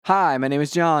Hi, my name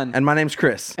is John. And my name's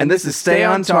Chris. And this is Stay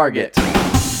on Target.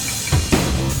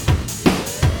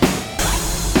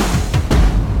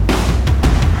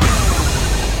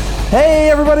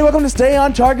 Hey, everybody, welcome to Stay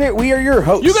on Target. We are your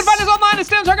hosts. You can find us online at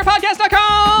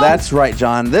StayOnTargetPodcast.com. That's right,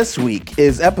 John. This week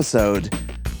is episode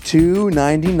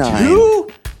 299.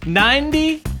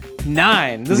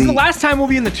 299. This is the last time we'll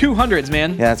be in the 200s,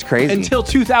 man. Yeah, that's crazy. Until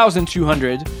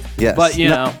 2200. Yes. But, you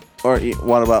know. Or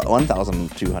what about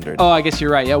 1,200? Oh, I guess you're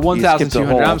right. Yeah, skipped a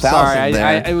 1,200. whole I'm sorry. thousand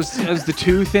there. It was the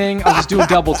two thing. I was just doing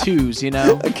double twos, you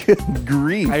know. Good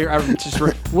grief.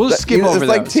 We'll just skip over It's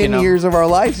like those, 10 years of our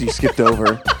lives you skipped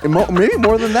over. And maybe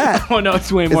more than that. Oh, no,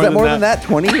 it's way Is more that than more that. than that?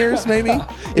 20 years, maybe?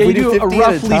 Yeah, If you do 50 at a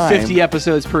roughly time. 50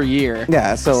 episodes per year.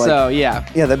 Yeah, so yeah.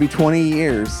 Yeah, that'd be 20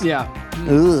 years. Yeah.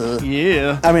 Ugh.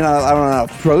 Yeah. I mean, I don't know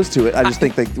pros to it. I just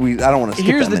think that I don't want to skip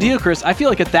Here's that the many. deal, Chris. I feel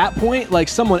like at that point, like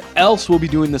someone else will be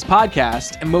doing this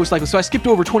podcast, and most likely, so I skipped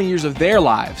over 20 years of their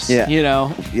lives. Yeah. You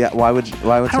know. Yeah, why would I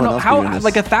don't someone know else be how. doing this?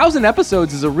 Like 1,000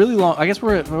 episodes is a really long. I guess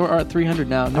we're at 300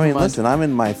 now. Never I mean, mind. listen, I'm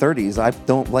in my 30s. I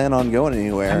don't plan on going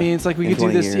anywhere. I mean, it's like we in could do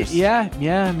 20 this. years.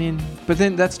 Yeah. I mean, but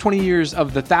then that's 20 years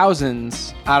of the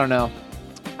thousands. I don't know.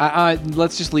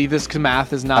 Let's just leave this because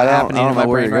math is not happening in my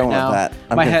where brain you're right going now. with that.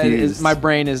 I'm my head confused. is my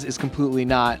brain is completely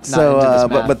not So, into this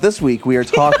math. but this week we are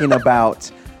talking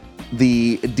about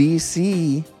the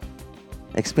DC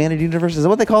expanded universe. Is that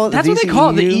what they call it? That's the what they call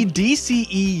it, DCEU? the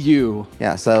DCEU.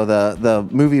 Yeah, so the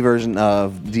movie version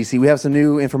of DC. We have some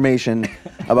new information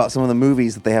about some of the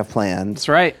movies that they have planned. That's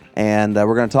right. And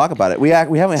we're going to talk about it. We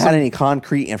haven't had any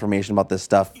concrete information about this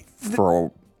stuff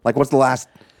for, like, what's the last...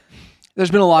 There's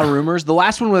been a lot of rumors. The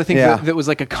last one I think Yeah. that was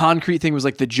like a concrete thing was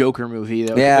like the Joker movie.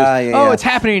 That Yeah. Oh, it's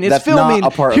happening. It's That's filming.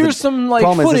 not a part Here's of the, some like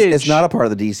problem footage. Is it's not a part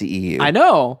of the DCEU. I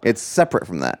know. It's separate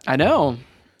from that. I know.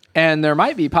 And there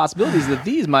might be possibilities that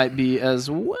these might be as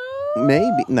well.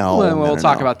 Maybe. No. We'll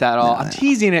talk no. about that all. No, I'm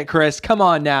teasing it, Chris. Come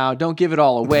on now. Don't give it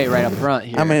all away right up front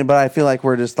here. I mean, but I feel like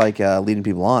we're just like leading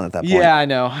people on at that point. Yeah, I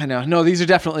know. No, these are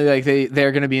definitely like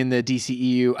they're going to be in the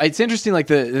DCEU. It's interesting, like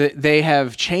they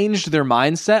have changed their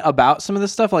mindset about some of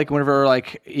this stuff. Like whenever,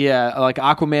 like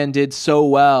Aquaman did so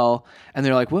well, and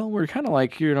they're like, well, we're kind of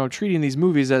like treating these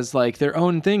movies as like their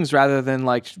own things rather than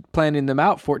like planning them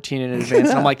out 14 in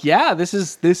advance. And I'm like, yeah, this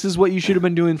is what you should have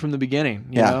been doing from the beginning.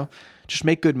 You know, just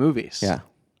make good movies. Yeah.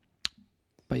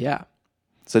 But yeah.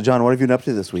 So, John, what have you been up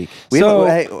to this week? We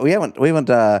haven't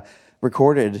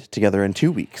recorded together in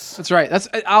 2 weeks. That's right.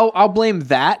 I'll blame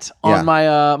that on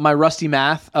Yeah. my rusty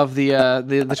math of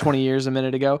the 20 years a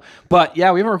minute ago. But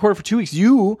yeah, we haven't recorded for 2 weeks.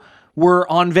 You were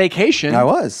on vacation. I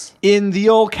was in the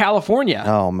old California.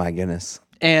 Oh my goodness.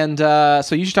 And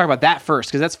so you should talk about that first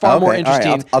because that's far more Okay, all right,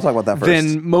 interesting. I'll talk about that first.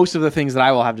 Than most of the things that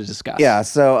I will have to discuss. Yeah.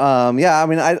 So, I mean,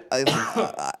 I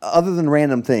other than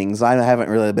random things, I haven't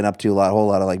really been up to a whole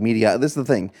lot of like media. This is the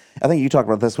thing. I think you talked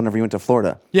about this whenever you went to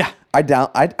Florida. Yeah. I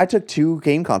took 2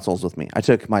 game consoles with me. I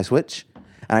took my Switch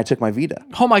and I took my Vita.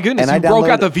 Oh my goodness! And you broke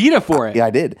out the Vita for it. Yeah, I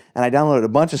did. And I downloaded a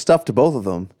bunch of stuff to both of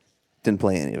them. Didn't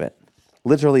play any of it.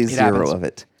 Literally zero happens. of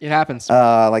it. It happens.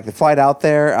 Like the flight out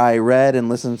there, I read and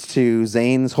listened to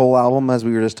Zayn's whole album as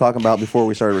we were just talking about before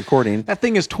we started recording. That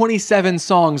thing is 27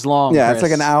 songs long. Yeah, Chris. it's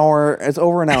like an hour. It's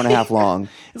over an hour and a half long.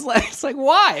 It's like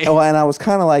why? Oh, and I was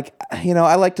kind of like,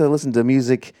 I like to listen to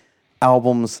music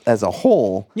albums as a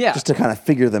whole, just to kind of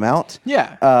figure them out.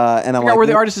 Yeah. And I'm like, where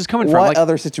the artist is coming from. What Like,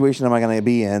 other situation am I going to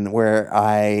be in where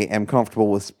I am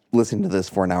comfortable with listening to this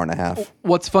for an hour and a half?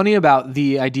 what's funny about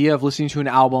the idea of listening to an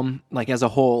album like as a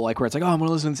whole, like where it's like, oh, I'm going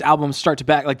to listen to this album start to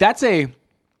back. Like I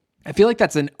feel like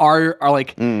that's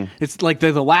it's like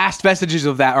the last vestiges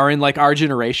of that are in like our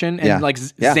generation and like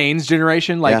Zayn's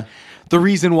generation. Like the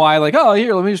reason why like, oh,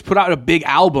 here, let me just put out a big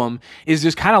album is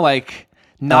just kind of like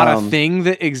not a thing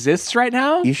that exists right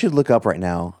now. You should look up right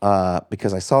now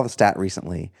because I saw the stat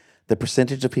recently. The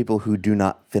percentage of people who do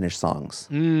not finish songs.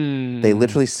 They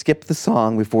literally skip the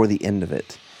song before the end of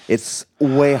it. It's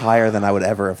way higher than I would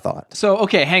ever have thought. So,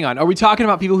 okay, hang on. Are we talking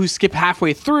about people who skip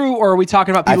halfway through, or are we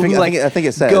talking about people who I think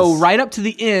it says go right up to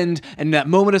the end and that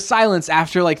moment of silence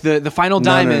after like the final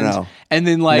diamond, no. and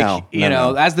then like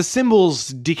as the symbols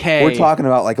decay. We're talking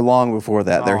about like long before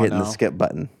that. They're hitting no. the skip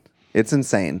button. It's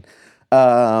insane.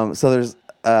 So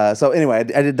anyway,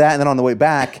 I did that, and then on the way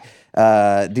back,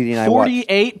 Didi and I watched.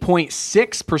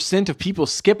 48.6% of people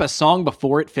skip a song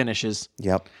before it finishes.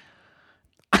 Yep.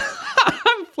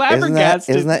 I'm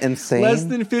flabbergasted. Isn't that insane? Less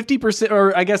than 50%,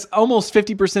 or I guess almost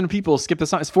 50% of people skip the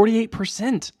song. It's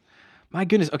 48%. My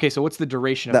goodness. Okay, so what's the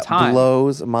duration of That time?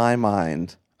 blows my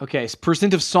mind. Okay,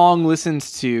 percent of song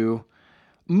listens to.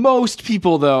 Most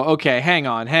people, though. Okay, hang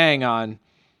on.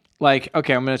 like,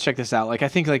 okay, I'm gonna check this out. Like, I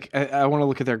think like I want to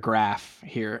look at their graph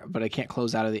here, but I can't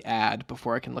close out of the ad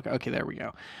before I can look. Okay, there we go.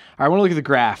 All right, I want to look at the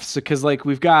graph. So, because like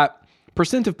we've got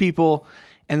percent of people,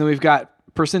 and then we've got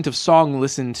percent of song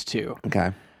listened to,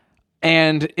 Okay.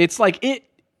 and it's like it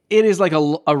is like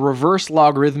a reverse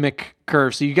logarithmic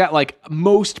curve. So you got like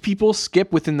most people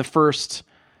skip within the first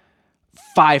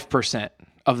 5%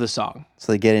 of the song.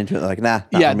 So they get into it like, nah.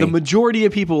 Not Yeah, for the me. majority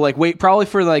of people like wait probably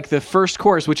for like the first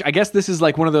chorus, which I guess this is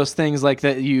like one of those things like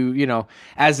that you know,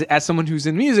 as someone who's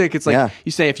in music, it's like Yeah.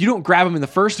 you say if you don't grab them in the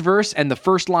first verse and the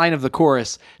first line of the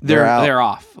chorus, they're out.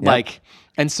 off. Yep. Like,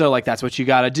 and so like that's what you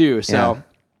got to do. So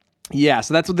yeah,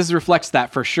 so that's what this reflects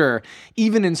that for sure.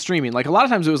 Even in streaming, like a lot of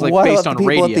times it was like What based about on the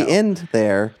people radio. at the end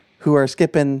there who are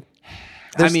skipping?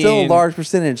 There's still a mean, large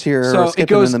percentage here who So are it skipping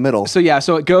goes in the middle. So yeah,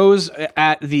 so it goes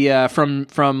at the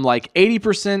from like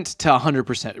 80% to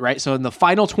 100%, right? So in the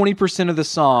final 20% of the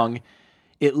song,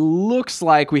 it looks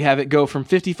like we have it go from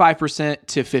 55%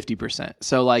 to 50%.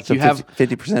 So like So you have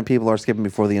 50% of people are skipping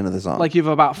before the end of the song. like you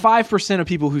have about 5% of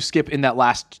people who skip in that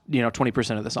last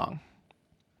 20% of the song.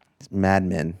 Mad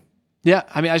Men. Yeah,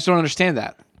 I mean I just don't understand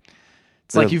that.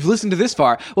 It's like you've listened to this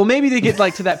far. Well, maybe they get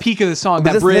like to that peak of the song,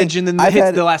 that this is the bridge, thing. and then I've hit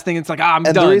had- the last thing. It's like I'm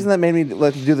And done. the reason that made me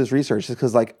like do this research is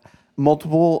because like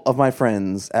multiple of my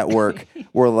friends at work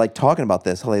were like talking about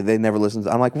this. How they never listened.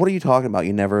 I'm like, what are you talking about?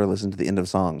 You never listen to the end of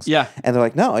songs. Yeah. And they're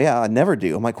like, no, yeah, I never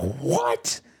do. I'm like,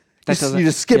 what? doesn't- You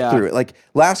just skip yeah. through it. Like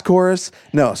last chorus,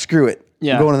 no, screw it.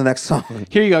 Yeah. Go on to the next song.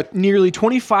 Here you go. Nearly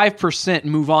 25%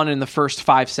 move on in the first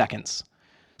 5 seconds.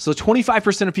 So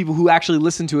 25% of people who actually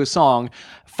listen to a song,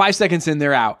 5 seconds in,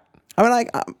 they're out. I mean,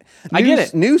 like, I get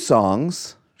it. New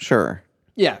songs, sure.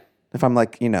 Yeah. If I'm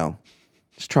like,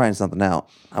 just trying something out,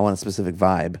 I want a specific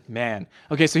vibe. Man.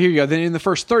 Okay, so here you go. Then in the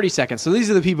first 30 seconds. So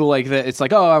these are the people like that. It's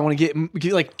like, oh, I want to get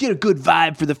a good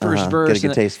vibe for the first verse. Get a good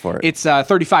and taste for it. It's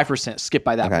 35% skip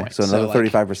by that Okay, point. so another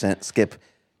like, 35% skip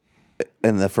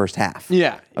in the first half.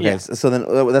 Yeah. Okay, yeah. so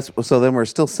then we're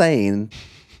still saying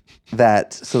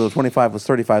that. So the 25 was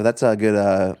 35. That's a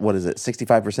good. What is it?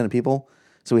 65% of people.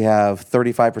 So we have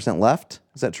 35% left.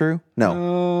 Is that true?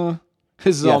 No.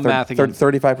 This is all math again.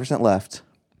 35% left.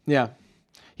 Yeah.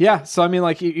 Yeah. So I mean,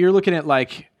 like you're looking at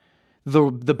like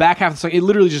the back half of the song. It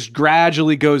literally just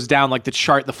gradually goes down like the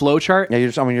chart, the flow chart. Yeah, you're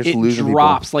just it losing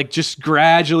drops like just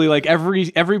gradually, like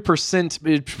every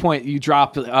percentage point you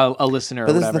drop a listener.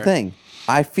 But or this is the whatever. thing.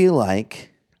 I feel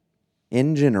like,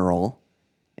 in general,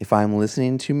 if I'm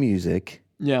listening to music,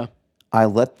 Yeah. I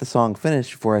let the song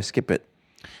finish before I skip it.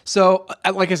 So,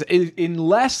 like I said,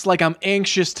 unless like I'm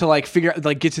anxious to like figure out,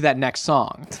 like get to that next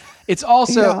song, it's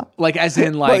also Yeah. like as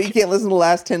in But like you can't listen to the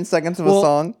last 10 seconds of a well,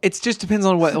 song. it just depends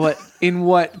on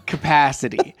what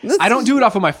capacity. I don't do it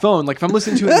off of my phone. Like if I'm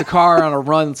listening to it in the car on a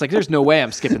run, it's like there's no way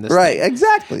I'm skipping this. Right, thing.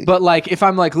 exactly. But like if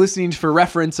I'm like listening for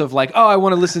reference of like, oh, I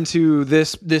want to listen to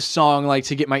this song like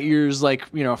to get my ears like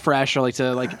fresh, or like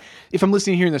to like if I'm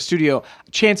listening here in the studio,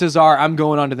 chances are I'm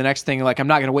going on to the next thing. Like I'm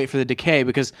not going to wait for the decay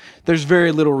because there's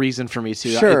very little reason for me to.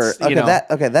 Sure. It's, That's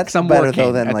 'cause I'm better working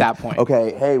though than at like, that point.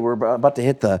 okay, hey, we're about to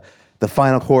hit the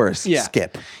final chorus. Yeah.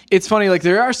 Skip. It's funny, like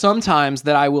there are some times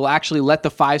that I will actually let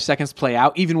the 5 seconds play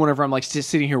out, even whenever I'm like just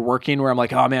sitting here working, where I'm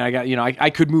like, oh man, I got, I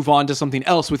could move on to something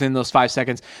else within those 5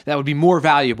 seconds that would be more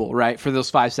valuable, right, for those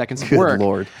 5 seconds of Good work.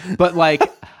 Lord. But like,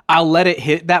 I'll let it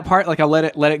hit that part, like I'll let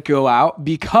it go out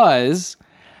because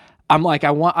I'm like,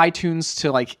 I want iTunes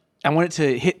to like. I want it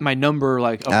to hit my number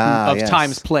like of yes.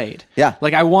 times played. Yeah.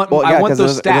 Like I want 'cause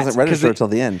those stats. It doesn't 'cause register until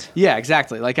the end. yeah,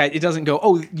 exactly. Like it doesn't go,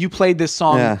 oh, you played this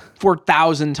song Yeah.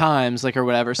 4,000 times, like or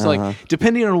whatever. So like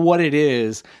depending on what it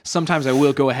is, sometimes I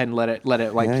will go ahead and let it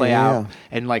like play out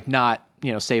and like not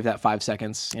save that 5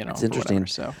 seconds. It's interesting. Whatever,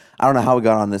 so I don't know how we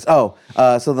got on this. Oh,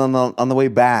 so then on the way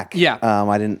back, Yeah.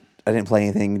 I didn't play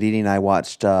anything. Dee Dee and I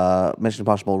watched Mission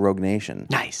Impossible: Rogue Nation.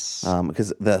 nice.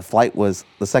 Because the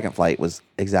second flight was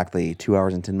exactly 2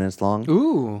 hours and 10 minutes long. You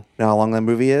Ooh, know how long that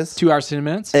movie is? 2 hours 10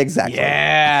 minutes. Exactly.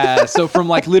 Yeah. So from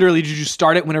like literally, did you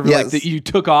start it whenever Yes. like you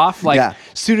took off? Like Yeah.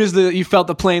 soon as you felt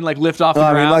the plane like lift off the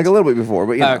I ground. mean, like a little bit before,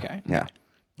 but Okay. yeah.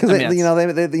 Because I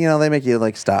mean, they make you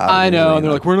like stop. I know, and they're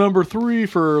you like, we're number 3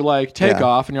 for like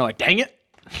takeoff, and you're like, dang it.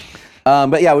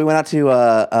 But yeah, we went out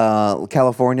to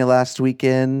California last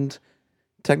weekend,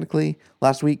 technically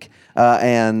last week,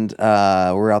 and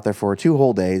we're out there for 2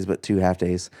 whole days, but 2 half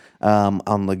days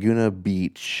on Laguna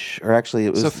Beach, or actually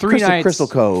it was So 3 nights, Crystal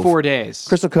Cove, 4 days.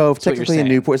 Crystal Cove, what you're technically in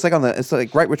saying. Newport. It's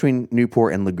like right between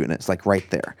Newport and Laguna. It's like right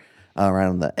there, right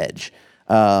on the edge.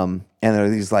 And there are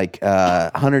these like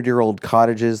 100-year-old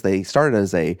cottages. They started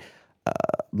as a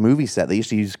movie set. They used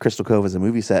to use Crystal Cove as a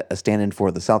movie set, a stand-in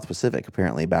for the South Pacific,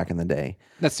 apparently back in the day.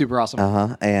 That's super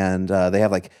awesome. And they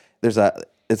have like it's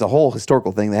a whole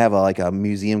historical thing. They have a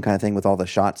museum kind of thing with all the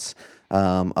shots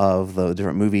of the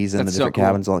different movies and That's the different so cool.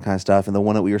 cabins, all that kind of stuff. And the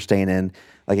one that we were staying in,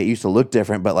 like it used to look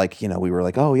different, but like, we were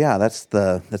like, oh yeah, that's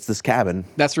this cabin.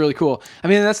 That's really cool. I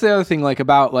mean, that's the other thing, like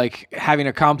about like having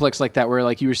a complex like that, where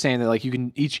like you were saying that like you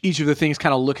can each of the things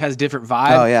kind of has different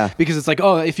vibe. Oh, yeah. Because it's like,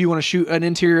 oh, if you want to shoot an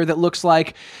interior that looks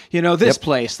like this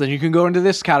place, then you can go into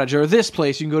this cottage, or this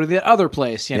place you can go to the other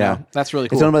place. You know, that's really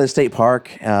cool. It's owned by the state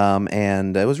park,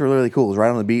 and it was really, really cool. It was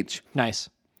right on the beach. Nice.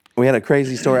 We had a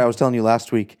crazy story I was telling you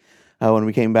last week when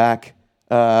we came back.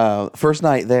 First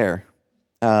night there,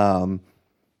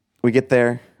 we get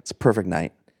there. It's a perfect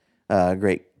night.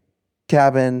 Great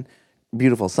cabin,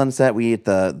 beautiful sunset. We eat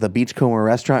the Beachcomber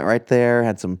restaurant right there.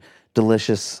 Had some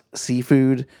delicious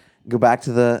seafood. Go back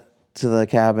to the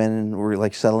cabin, and we're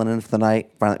like settling in for the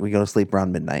night. Finally, we go to sleep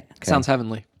around midnight. Okay? Sounds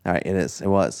heavenly. All right, it is. It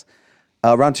was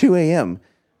around 2 a.m.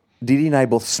 Dee Dee and I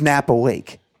both snap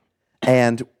awake,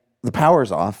 and the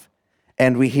power's off,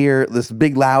 and we hear this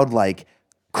big, loud, like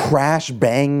crash,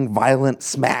 bang, violent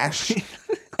smash.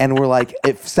 And we're like,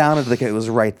 it sounded like it was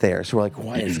right there. So we're like,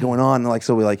 what is going on? And like,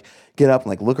 so we like get up and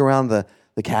like look around the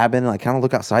cabin and like kind of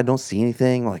look outside, don't see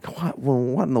anything. We're like,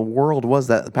 what in the world was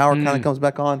that? The power kind of comes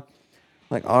back on.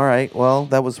 Like, all right, well,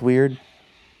 that was weird.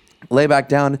 Lay back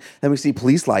down, and we see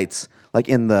police lights like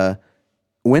in the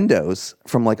windows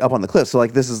from like up on the cliff. So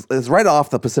like it's right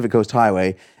off the Pacific Coast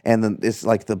Highway, and then it's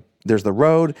like there's the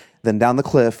road, then down the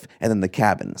cliff, and then the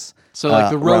cabins. So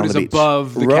like the road is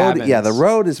above the cabins. Yeah, the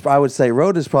road is, I would say,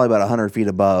 probably about 100 feet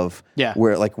above. Yeah.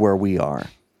 where we are.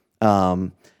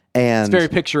 And it's very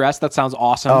picturesque. That sounds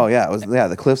awesome. Oh yeah,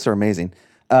 the cliffs are amazing.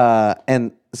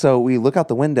 And so we look out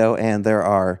the window, and there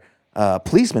are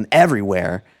policemen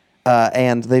everywhere.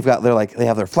 And they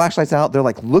have their flashlights out. They're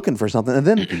like looking for something, and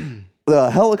then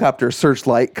the helicopter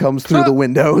searchlight comes through the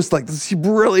windows, like this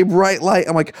really bright light.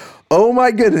 I'm like, oh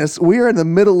my goodness, we are in the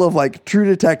middle of like True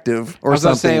Detective or something. I was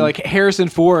going to say like Harrison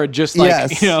Ford, just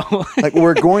like, like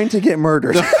we're going to get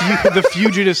murdered. the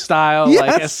fugitive style,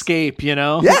 like escape,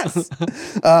 Yes.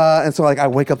 And so like I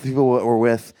wake up the people we're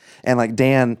with, and like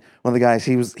Dan, one of the guys,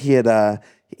 he was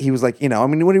like,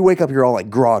 when you wake up, you're all like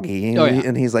groggy,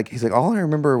 and he's like, all I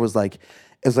remember was like,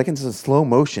 it was like in slow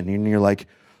motion, and you're like,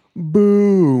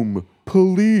 boom,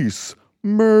 police,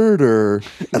 murder.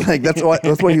 And like that's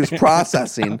what he was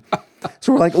processing.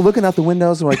 So we're like looking out the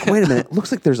windows, and we're like, wait a minute, it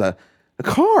looks like there's a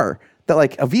car, that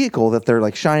like a vehicle that they're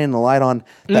like shining the light on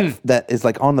that is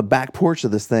like on the back porch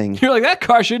of this thing. You're like, that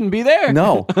car shouldn't be there.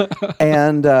 No.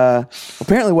 And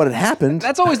apparently what had happened.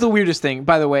 That's always the weirdest thing,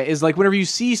 by the way, is like whenever you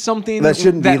see something that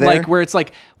shouldn't be there, like where it's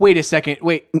like, wait a second,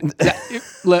 like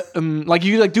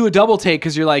you like do a double take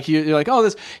because you're like, oh,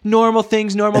 this normal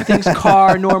things,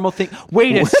 car, normal thing.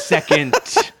 Wait a second.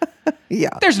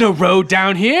 Yeah. There's no road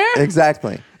down here.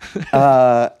 Exactly.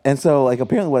 And so like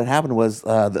apparently what had happened was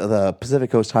the Pacific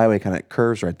Coast Highway kind of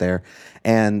curves right there,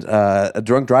 and a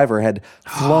drunk driver had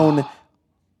flown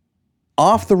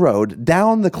off the road,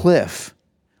 down the cliff,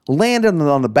 landed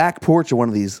on the back porch of one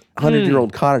of these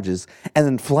 100-year-old cottages, and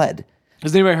then fled.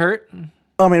 Was anybody hurt?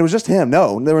 I mean, it was just him.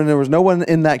 No, there was no one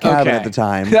in that cabin at the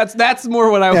time. That's more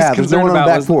what I was concerned about. There's no one on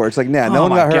the back porch. Like, no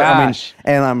one got hurt. Gosh.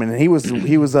 I mean, he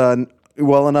was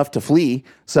well enough to flee.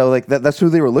 So like that's who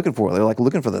they were looking for. They were like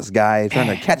looking for this guy, trying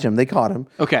to catch him. They caught him.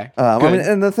 Okay. I mean,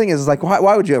 and the thing is like,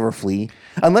 why would you ever flee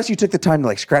unless you took the time to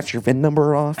like scratch your VIN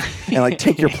number off and like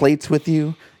take your plates with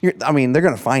you? I mean, they're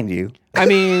gonna find you. I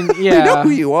mean, yeah, they know who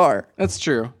you are. That's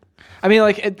true. I mean,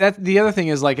 like that. The other thing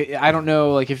is like, I don't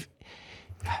know, like if.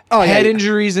 Head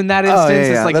injuries in that instance.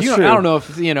 It's like, I don't know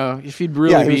if he'd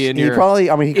really be in your.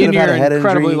 He could have had a head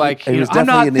incredibly injury. Like, I'm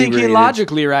not thinking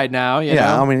logically right now. You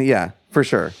know? I mean, yeah, for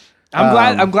sure.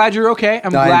 I'm glad you're okay.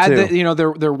 I'm glad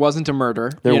that there wasn't a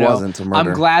murder. There wasn't a murder.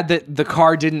 I'm glad that the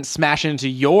car didn't smash into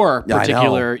your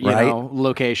particular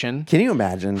location. Can you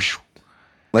imagine,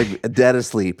 like dead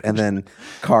asleep, and then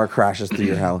car crashes through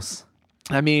your house?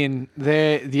 I mean,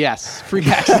 freak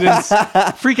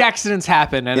accidents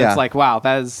happen, and it's like, wow,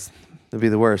 that'd be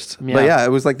the worst. Yeah. But yeah, it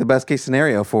was like the best case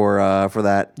scenario for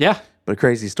that. Yeah. But a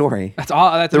crazy story. That's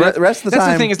all. The rest of the time,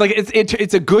 that's the thing is like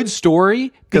it's a good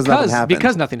story because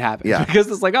nothing happened. Yeah.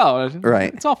 Because it's like, oh,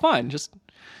 right. It's all fine. Just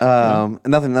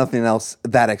nothing else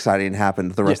that exciting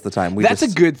happened the rest of the time. That's a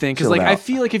good thing because like I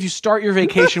feel like if you start your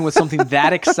vacation with something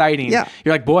that exciting, you're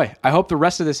like, boy, I hope the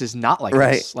rest of this is not like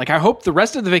this. Like I hope the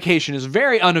rest of the vacation is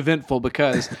very uneventful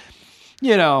because,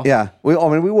 Yeah. We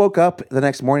woke up the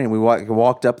next morning. We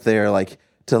walked up there like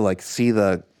to like see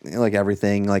the like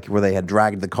everything, like where they had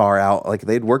dragged the car out, like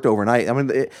they'd worked overnight. I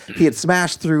mean, he had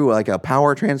smashed through like a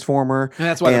power transformer, And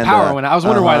that's why the power went out. I was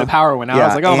wondering why the power went out. I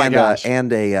was like, oh my gosh.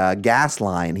 And a gas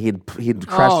line. He'd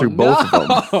crashed through both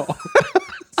of them.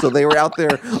 So they were out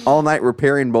there all night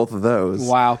repairing both of those.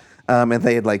 Wow. And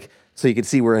they had like, so you could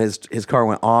see where his car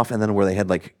went off, and then where they had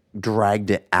like dragged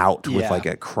it out with like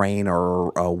a crane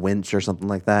or a winch or something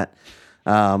like that.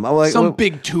 I'm like, some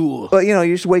big tool. But you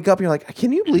just wake up and you're like,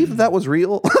 can you believe that was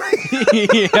real?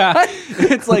 Yeah.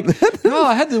 It's like, oh,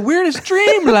 I had the weirdest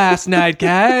dream last night,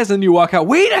 guys. And you walk out,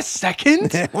 wait a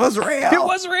second. It was real. It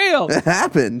was real. It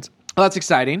happened. Well, that's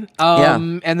exciting.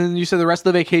 And then you said the rest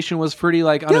of the vacation was pretty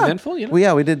like uneventful. You know?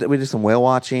 Well, we did some whale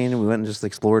watching. We went and just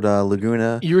explored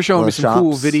Laguna. You were showing me some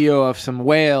cool shops. video of some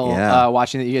whale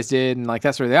watching that you guys did, and like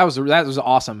that sort of thing. That was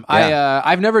awesome. Yeah.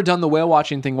 I've never done the whale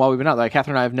watching thing while we've been out. Like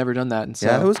Catherine and I have never done that. And so,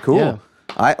 Yeah, it was cool.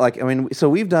 Yeah. So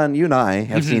we've done. You and I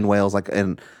have seen whales like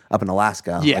up in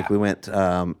Alaska. Yeah. Like we went.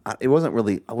 It wasn't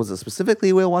really. Was it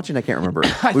specifically whale watching? I can't remember.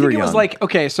 I think it was like,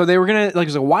 okay, so they were gonna like it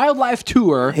was a wildlife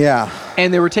tour. Yeah.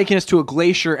 And they were taking us to a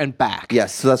glacier and back.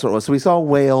 Yes, so that's what it was. So we saw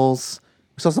whales.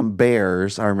 We saw some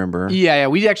bears. I remember. Yeah.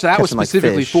 We actually that was Catching, like,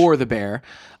 specifically fish. for the bear.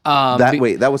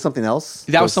 That was something else.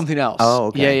 That was something else. Oh,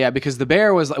 okay. Yeah, because the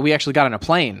bear was we actually got on a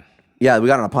plane. Yeah, we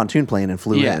got on a pontoon plane and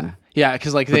flew in. Yeah,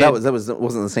 because like But that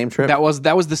wasn't the same trip. that was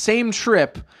the same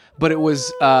trip, but it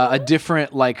was a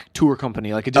different like tour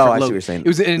company, like a different. I see what you're saying. It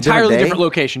was an Different entirely day? different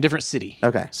location, different city.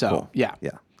 Okay. So cool. yeah.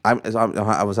 I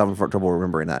was having trouble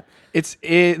remembering that.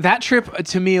 That trip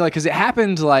to me, like, because it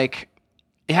happened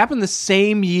the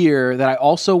same year that I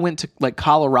also went to like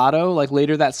Colorado, like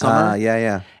later that summer.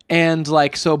 Yeah. And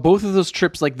like, so both of those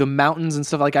trips, like the mountains and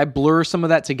stuff, like I blur some of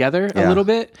that together a little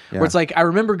bit. Where it's like, I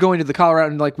remember going to the Colorado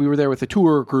and like we were there with a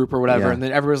tour group or whatever. Yeah. And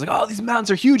then everybody was like, oh, these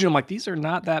mountains are huge. And I'm like, these are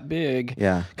not that big.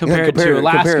 Yeah. Compared to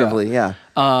Alaska. Comparatively, yeah.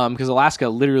 Because Alaska,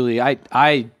 literally,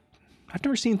 I've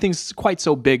never seen things quite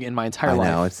so big in my entire life.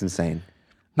 I know, it's insane.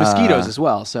 Mosquitoes as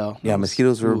well. So Yeah,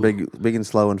 mosquitoes were big and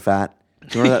slow and fat.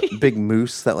 Do you remember that big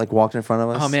moose that like walked in front of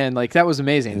us? Oh man, like that was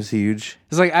amazing. It was huge.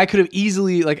 It's like I could have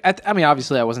easily I mean,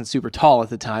 obviously I wasn't super tall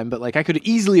at the time, but like I could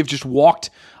easily have just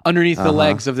walked underneath the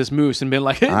legs of this moose and been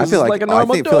like, hey, this is like a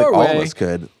normal feel like doorway. all of us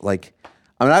could. Like,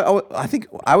 I mean, I think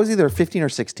I was either 15 or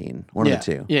 16, one of the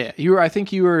two. Yeah, I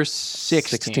think you were 16.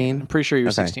 16? I'm pretty sure you were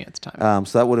Okay. 16 at the time.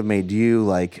 So that would have made you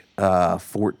like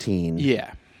 14.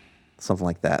 Yeah. Something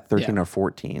like that, 13 or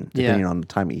 14, depending on the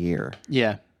time of year.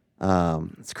 Yeah.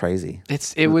 It's crazy.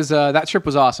 It was that trip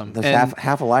was awesome. That's And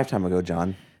half a lifetime ago,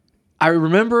 John. I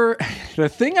remember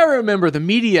the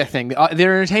media thing, the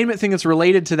entertainment thing that's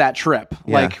related to that trip.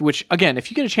 Yeah. Like, which again,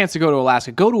 if you get a chance to go to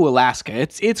Alaska, go to Alaska.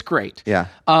 It's great. Yeah.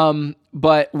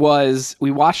 But we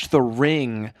watched The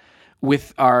Ring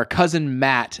with our cousin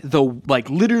Matt,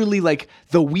 literally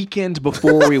the weekend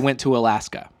before we went to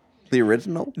Alaska. The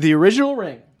original? The original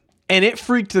Ring. And it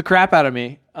freaked the crap out of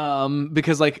me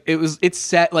because like it's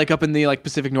set like up in the like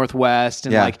Pacific Northwest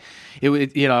and like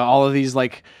it all of these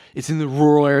like it's in the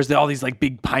rural areas, all these like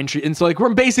big pine trees, and so like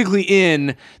we're basically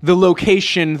in the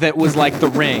location that was like the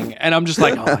Ring, and I'm just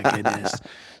like, oh my goodness.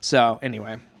 So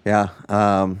anyway, Yeah.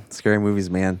 Scary movies,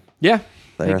 man. yeah,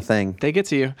 They're a thing. they get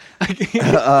to you.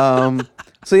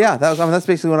 So yeah, that's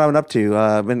basically what I've been up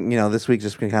to. Been this week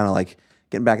just been kind of like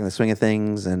getting back in the swing of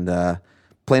things and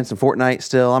playing some Fortnite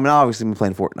still. I mean, obviously been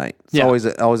playing Fortnite.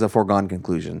 It's always a foregone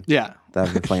conclusion. Yeah. That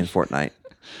I've been playing Fortnite.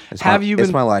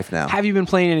 It's my life now. Have you been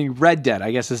playing any Red Dead?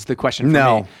 I guess is the question for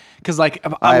No. me. Because like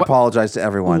I apologize to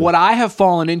everyone. What I have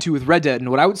fallen into with Red Dead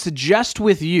and what I would suggest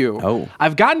with you,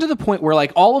 I've gotten to the point where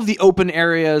like all of the open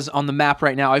areas on the map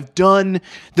right now, I've done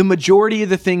the majority of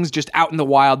the things just out in the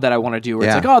wild that I want to do. Where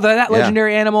it's like, oh, that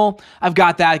legendary animal, I've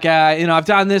got that guy. I've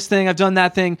done this thing, I've done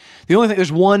that thing. The only thing,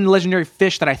 there's one legendary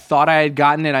fish that I thought I had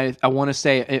gotten, and I want to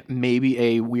say it maybe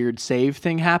a weird save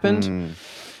thing happened,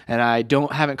 and I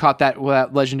haven't caught that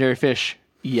legendary fish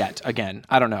yet. Again,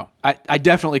 I don't know. I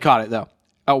definitely caught it though.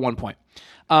 At one point.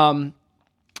 Then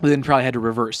probably had to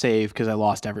revert save because I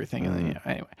lost everything. And then,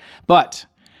 anyway. But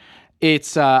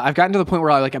it's I've gotten to the point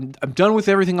where I'm done with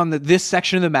everything on this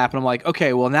section of the map, and I'm like,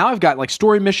 okay, well now I've got like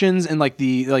story missions and I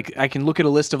can look at a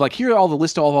list of like here are all the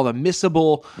list of all the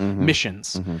missable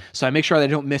missions. So I make sure that I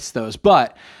don't miss those.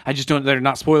 But I just don't. They're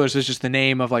not spoilers. It's just the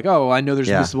name of like, oh, I know there's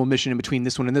a missable mission in between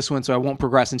this one and this one, so I won't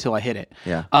progress until I hit it.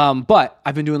 Yeah. But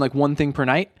I've been doing like one thing per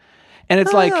night. And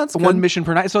it's that's one good. mission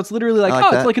per night. So it's literally like, like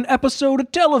it's that. like an episode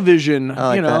of television,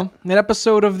 like an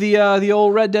episode of the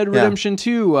old Red Dead Redemption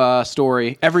 2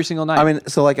 story every single night. I mean,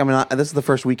 this is the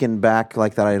first weekend back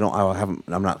like that.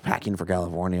 I'm not packing for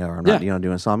California, or I'm not,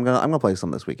 doing. So I'm gonna play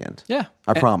some this weekend. Yeah.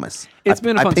 I promise. It's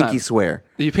been a fun I pinky time. swear.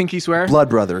 You pinky swear? Blood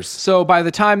Brothers. So by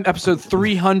the time episode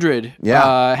 300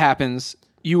 happens,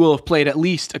 you will have played at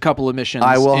least a couple of missions.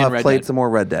 I will in have Red played Dead. some more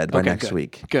Red Dead by next good.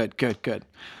 week. Good.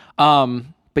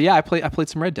 But yeah, I played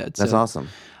some Red Dead. So. That's awesome.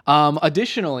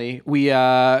 Additionally,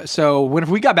 so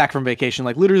whenever we got back from vacation,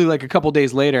 like literally like a couple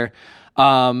days later,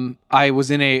 I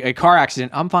was in a car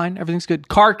accident. I'm fine. Everything's good.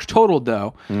 Car totaled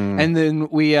though. And then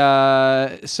we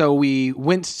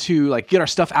went to like get our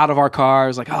stuff out of our car. It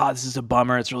was like, this is a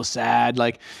bummer. It's real sad.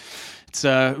 Like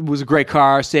it was a great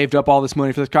car. Saved up all this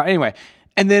money for this car. Anyway.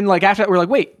 And then like after that, we're like,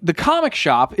 wait, the comic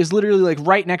shop is literally like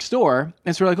right next door.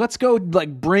 And so we're like, let's go like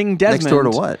bring Desmond. Next door to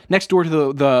what? Next door to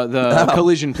the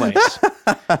collision place.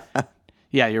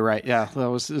 Yeah, you're right. Yeah, it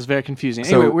was very confusing.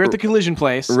 Anyway, we're at the collision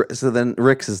place. So then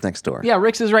Rick's is next door. Yeah,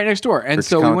 Rick's is right next door. And Rick's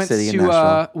so Comic we City in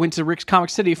Nashville. went to Rick's Comic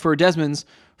City for Desmond's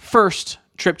first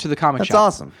trip to the comic shop. That's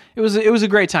awesome. It was a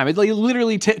great time. It like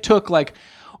literally took like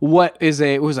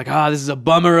it was like, this is a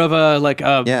bummer of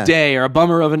a day or a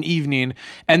bummer of an evening,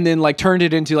 and then like turned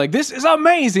it into like, this is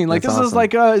amazing. Like That's this is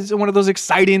awesome. like one of those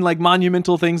exciting like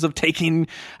monumental things of taking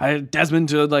Desmond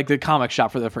to like the comic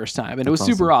shop for the first time, and it was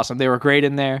super awesome. They were great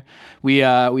in there. He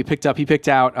picked out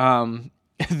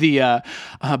the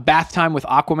Bath Time with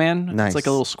Aquaman. Nice. It's like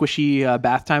a little squishy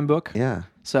bath time book. Yeah.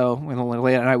 So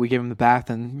late at night, we gave him the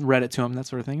bath and read it to him, that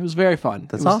sort of thing. It was very fun.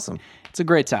 That's awesome. It's a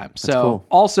great time. So cool.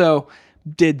 also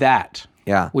did that.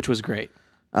 Yeah. Which was great.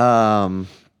 I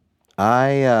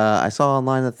saw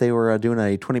online that they were doing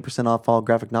a 20% off all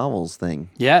graphic novels thing.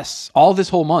 Yes. All this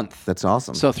whole month. That's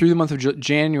awesome. So through the month of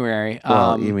January.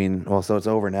 So it's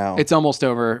over now. It's almost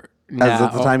over now. As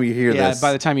of the time you hear this. Yeah,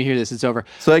 by the time you hear this, it's over.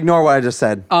 So ignore what I just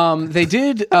said. They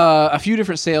did a few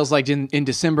different sales like in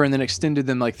December and then extended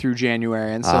them like through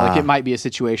January. And so like it might be a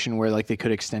situation where like they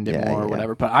could extend it more or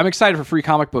whatever. But I'm excited for Free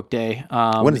Comic Book Day.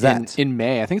 When is that? In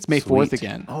May. I think it's May 4th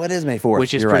again. Oh, it is May 4th.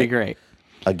 Which is You're pretty right. great.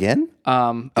 Again?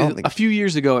 A few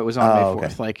years ago it was on May 4th.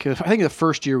 okay. Like I think the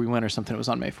first year we went or something, it was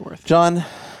on May 4th. John,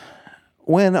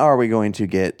 when are we going to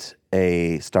get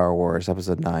a Star Wars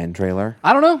Episode 9 trailer?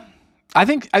 I don't know. I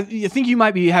think you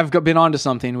might have been onto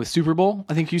something with Super Bowl.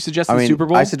 I think you suggested Super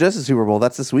Bowl. I suggested Super Bowl.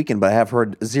 That's this weekend, but I have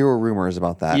heard zero rumors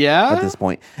about that at this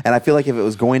point. And I feel like if it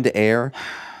was going to air,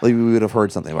 like, we would have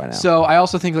heard something by now. So I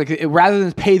also think like rather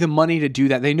than pay the money to do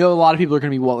that, they know a lot of people are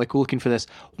going to be looking for this.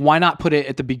 Why not put it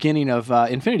at the beginning of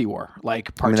Infinity War,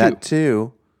 like part 2? That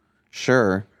too,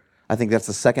 sure. I think that's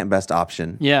the second best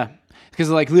option. Yeah. Because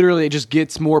like literally it just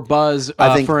gets more buzz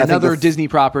for another Disney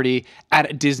property at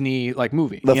a Disney like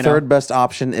movie. The third best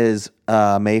option is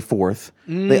May 4th.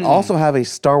 They also have a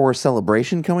Star Wars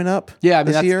celebration coming up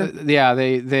this year.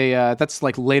 They that's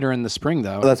like later in the spring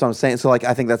though. That's what I'm saying. So like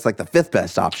I think that's like the fifth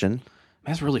best option.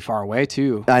 That's really far away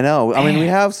too. I know. I mean, we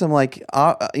have some like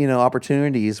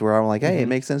opportunities where I'm like, hey, it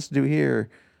makes sense to do here.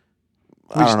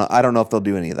 I don't know. I don't know if they'll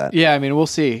do any of that. Yeah, I mean, we'll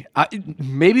see.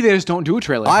 Maybe they just don't do a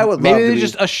trailer. I would love Maybe to they be-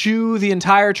 just eschew the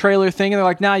entire trailer thing, and they're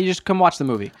like, "Nah, you just come watch the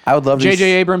movie." I would love to be- J.J.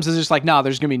 Abrams is just like, "Nah,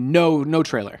 there's gonna be no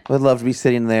trailer." I would love to be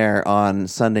sitting there on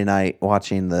Sunday night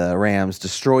watching the Rams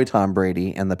destroy Tom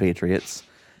Brady and the Patriots.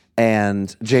 And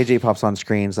JJ pops on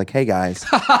screen. It's like, hey, guys.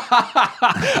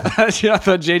 I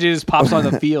thought JJ just pops on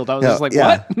the field. I was just like,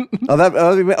 yeah. "What?" In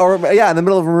the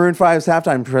middle of Maroon 5's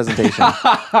halftime presentation.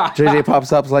 JJ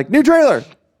pops up, is like, new trailer.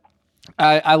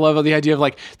 I love the idea of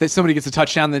like that somebody gets a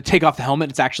touchdown, then they take off the helmet.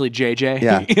 It's actually JJ.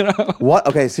 Yeah. You know? What?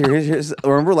 Okay, so here's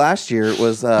remember last year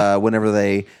was whenever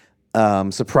they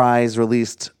surprise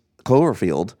released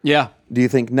Cloverfield. Yeah. Do you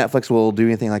think Netflix will do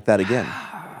anything like that again?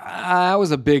 That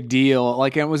was a big deal.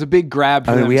 Like, it was a big grab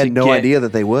for them We had to no get- idea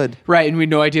that they would. Right, and we had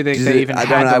no idea they even had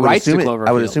the rights to Cloverfield.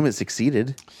 I would assume it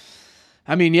succeeded.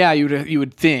 I mean, yeah, you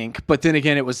would think, but then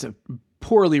again, it was a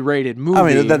poorly rated movie. I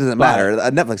mean, that doesn't but matter.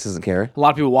 Netflix doesn't care. A lot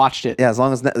of people watched it. Yeah, as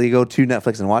long as you go to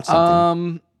Netflix and watch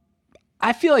something.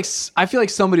 I feel like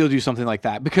somebody will do something like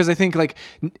that because I think like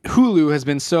Hulu has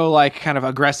been so like kind of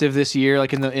aggressive this year,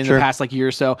 like in the past like year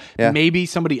or so. Yeah. Maybe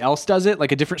somebody else does it,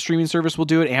 like a different streaming service will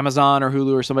do it, Amazon or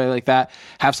Hulu or somebody like that.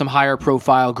 Have some higher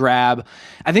profile grab.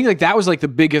 I think like that was like the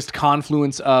biggest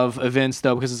confluence of events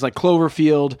though, because it's like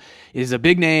Cloverfield is a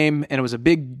big name and it was a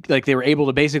big like they were able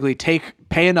to basically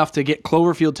pay enough to get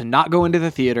Cloverfield to not go into the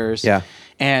theaters. Yeah,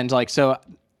 and like so,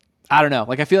 I don't know.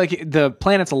 Like I feel like the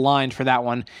planets aligned for that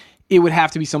one. It would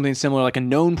have to be something similar, like a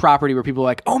known property where people are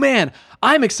like, oh man,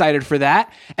 I'm excited for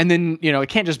that. And then, it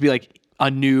can't just be like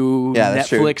a new that's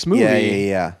true. Netflix movie.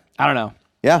 Yeah. I don't know.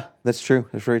 Yeah, that's true.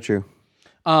 That's very true.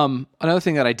 Another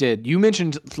thing that I did, you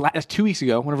mentioned 2 weeks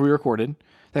ago, whenever we recorded,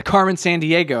 that Carmen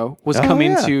Sandiego was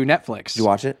coming to Netflix. Did you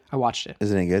watch it? I watched it.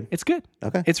 Is it any good? It's good.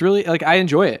 Okay. It's really like I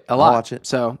enjoy it a lot. I'll watch it.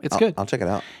 So it's good. I'll check it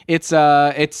out. It's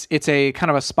a kind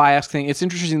of a spy-esque thing. It's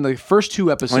interesting. The first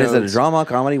 2 episodes. What is it? A drama,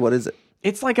 comedy? What is it?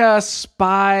 It's like a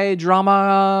spy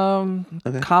drama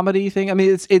comedy thing. I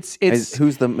mean, it's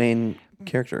Who's the main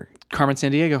character? Carmen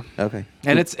Sandiego. Okay.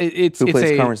 And it's Who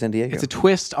plays Carmen Sandiego? It's a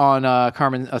twist on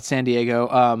Carmen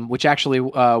Sandiego, which actually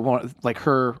one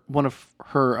of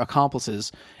her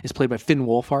accomplices is played by Finn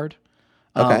Wolfhard.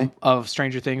 Of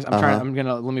Stranger Things. Let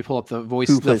me pull up the voice,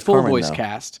 the full Carmen, voice though?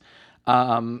 cast.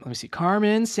 Let me see.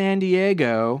 Carmen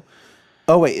Sandiego.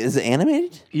 Oh wait, is it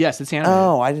animated? Yes, it's animated.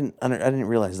 Oh, I didn't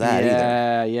realize that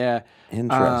either. Yeah.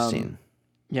 Interesting.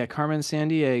 Yeah, Carmen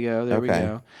Sandiego. There we Okay.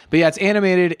 go. But yeah, it's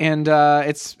animated and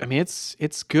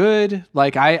it's good.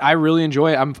 Like I really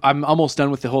enjoy it. I'm almost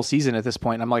done with the whole season at this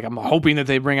point. I'm hoping that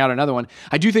they bring out another one.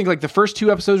 I do think like the first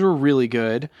 2 episodes were really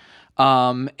good.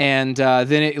 And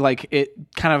then it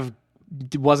kind of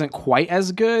wasn't quite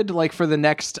as good like for the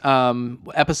next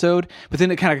episode, but then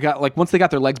it kind of got like once they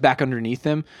got their legs back underneath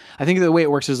them. I think the way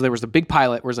it works is there was a big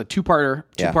pilot, where it was a two-parter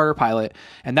pilot,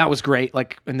 and that was great.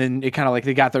 Like, and then it kind of like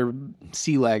they got their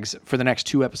sea legs for the next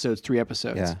 2 episodes, 3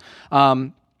 episodes. Yeah.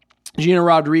 Gina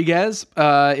Rodriguez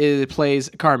plays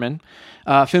Carmen.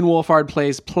 Finn Wolfhard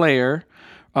plays Player.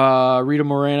 Rita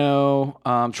Moreno,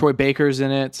 Troy Baker's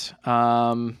in it.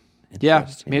 Yeah,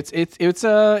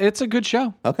 it's a good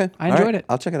show. Okay. I enjoyed it.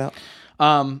 I'll check it out.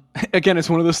 Again, it's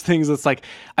one of those things that's like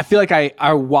I feel like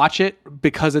I watch it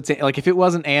because it's like if it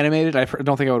wasn't animated, I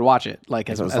don't think I would watch it. Like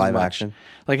as live much. action.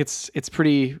 Like it's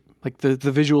pretty like the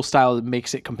visual style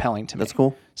makes it compelling to me. That's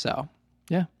cool. So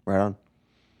yeah, Right on.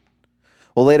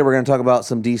 Well, later we're going to talk about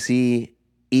some DC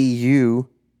EU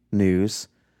news,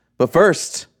 but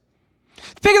first,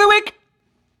 pick of the week.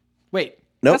 Wait,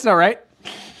 Nope. That's not right.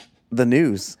 the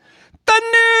news. The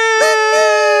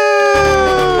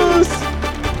news.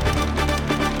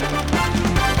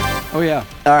 Oh yeah,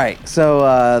 All right.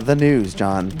 So the news,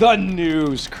 John. the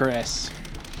news, Chris.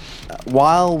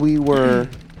 While we were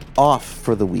off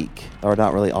for the week, or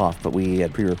not really off, but we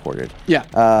had pre-recorded. Yeah.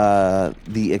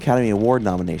 The Academy Award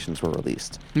nominations were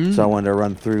released, so I wanted to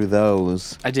run through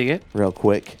those I dig it. real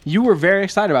quick. You were very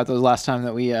excited about those last time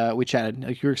that we chatted.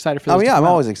 Like you were excited for those. Oh to yeah, come I'm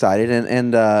out. always excited,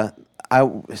 and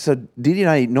so Didi and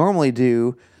I normally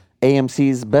do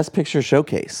AMC's Best Picture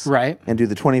Showcase, Right. and do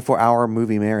the 24-hour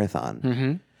movie marathon.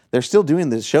 Mm-hmm. They're still doing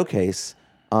this showcase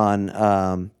on,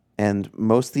 and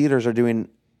most theaters are doing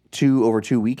 2 over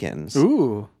 2 weekends.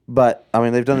 Ooh. But I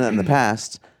mean, they've done that in the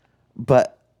past,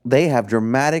 but they have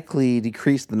dramatically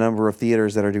decreased the number of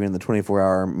theaters that are doing the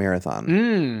 24-hour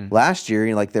marathon. Last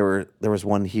year, like there was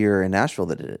one here in Nashville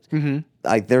that did it. Mm-hmm.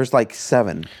 Like there's like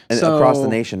 7 across the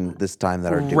nation this time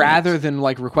that are doing Rather it. than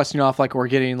like requesting off, like we're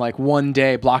getting like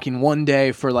blocking one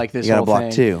day for like this You got to whole block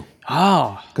thing. 2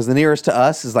 Oh. because the nearest to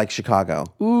us is like Chicago.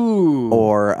 Ooh.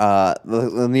 Or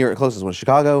the near closest one,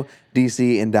 Chicago,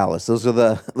 DC, and Dallas. Those are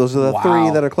the Wow.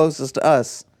 3 that are closest to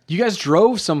us. You guys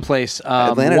drove someplace.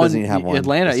 Atlanta doesn't even have one.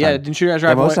 Atlanta, this yeah. time. Didn't you guys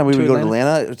drive? Most time we would go to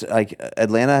Atlanta? Atlanta. Like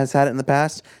Atlanta has had it in the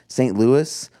past. St.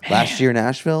 Louis last year,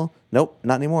 Nashville. Nope,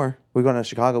 not anymore. We've gone to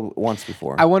Chicago once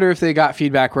before. I wonder if they got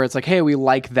feedback where it's like, hey, we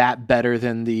like that better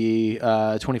than the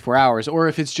 24 hours, or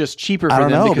if it's just cheaper for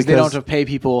don't them know, because they don't because have to pay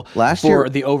people last for year-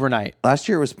 the overnight. Last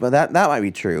year was that might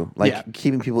be true. Like Yeah.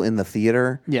 keeping people in the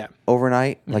theater. Yeah.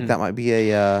 Overnight, like that might be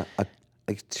a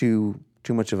like too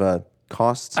much of a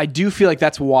cost. I do feel like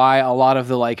that's why a lot of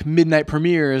the like midnight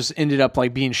premieres ended up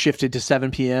like being shifted to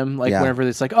 7 p.m. Like Yeah. whenever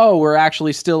it's like, oh, we're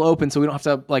actually still open, so we don't have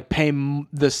to like pay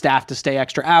the staff to stay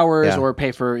extra hours Yeah. or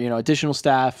pay for additional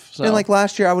staff. So And like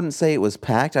last year, I wouldn't say it was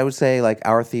packed. I would say like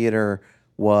our theater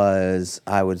was,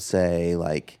 I would say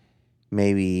like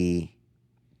maybe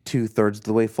 2/3 of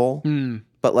the way full.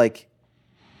 But like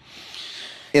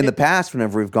in the past,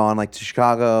 whenever we've gone like to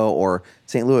Chicago or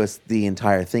St. Louis, the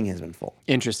entire thing has been full.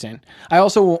 Interesting. I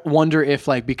also wonder if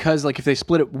like because like if they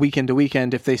split it weekend to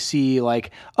weekend, if they see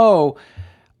like, oh,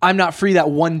 I'm not free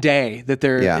that one day that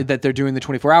they're doing the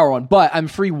 24-hour one, but I'm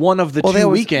free one of the 2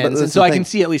 weekends, and so I can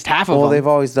see at least half of them. Well, they've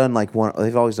always done like one.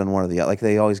 They've always done one or the other. Like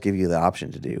they always give you the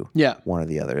option to do one or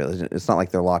the other. It's not like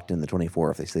they're locked in the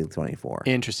 24 if they say the 24.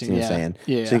 Interesting. See what I'm saying?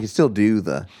 Yeah. So you can still do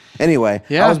the. Anyway,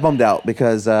 Yeah. I was bummed out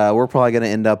because we're probably going to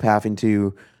end up having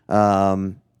to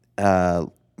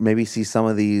maybe see some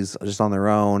of these just on their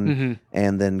own,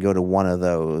 and then go to one of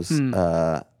those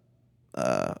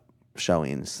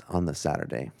showings on this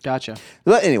Saturday. Gotcha.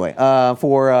 But anyway, I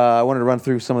wanted to run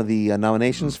through some of the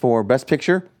nominations for Best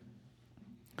Picture.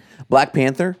 Black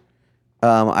Panther.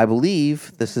 I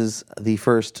believe this is the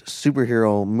first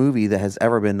superhero movie that has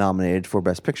ever been nominated for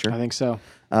Best Picture. I think so.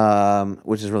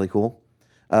 Which is really cool.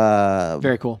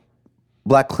 Very cool.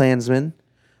 Black Klansman,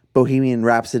 Bohemian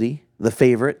Rhapsody, The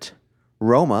Favorite,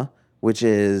 Roma, which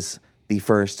is the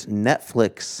first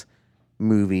Netflix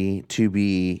movie to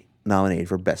be nominated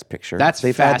for Best Picture. That's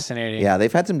fascinating.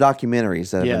 They've had some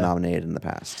documentaries that have been nominated in the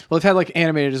past. Well, they've had like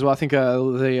animated as well. I think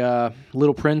the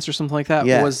Little Prince or something like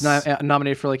that was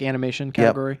nominated for like animation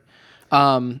category.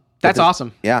 That's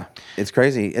awesome. Yeah, it's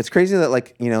crazy. It's crazy that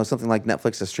like something like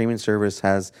Netflix, a streaming service,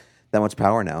 has that much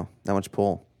power now, that much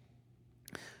pull.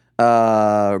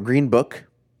 Green Book,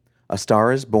 A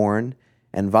Star Is Born,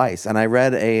 and Vice. And I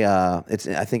read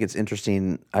I think it's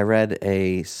interesting. I read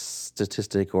a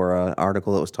statistic or an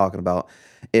article that was talking about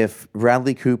if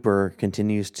Bradley Cooper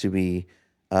continues to be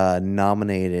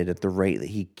nominated at the rate that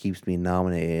he keeps being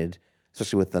nominated,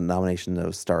 especially with the nomination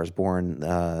of Star Is Born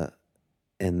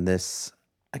in this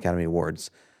Academy Awards,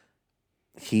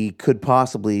 he could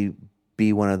possibly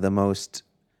be one of the most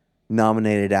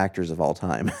nominated actors of all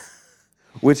time.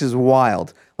 Which is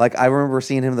wild. Like, I remember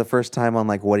seeing him the first time on,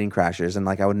 like, Wedding Crashers, and,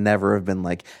 like, I would never have been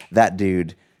like, that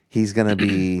dude, he's going to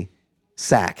be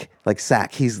Sack. Like,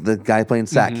 Sack. He's the guy playing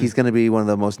Sack. He's going to be one of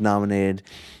the most nominated,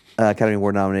 Academy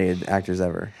Award nominated actors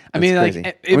ever. I mean, crazy.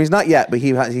 like... he's not yet, but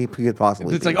he could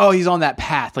possibly It's be. like, oh, he's on that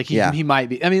path. Like, he might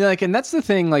be. I mean, like, and that's the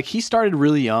thing. Like, he started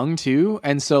really young, too.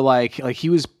 And so, like he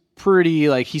was pretty,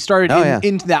 like, he started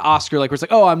into that Oscar, like, where it's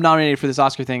like, oh, I'm nominated for this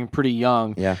Oscar thing pretty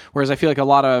young. Yeah. Whereas I feel like a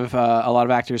lot of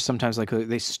actors sometimes, like,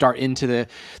 they start in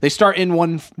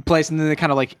one place and then they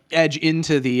kind of like edge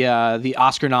into the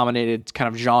Oscar nominated kind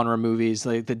of genre movies,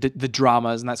 like the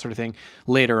dramas and that sort of thing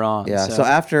later on. Yeah. So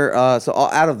after,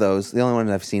 out of those, the only one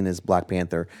I've seen is Black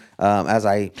Panther. As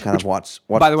I kind of watched.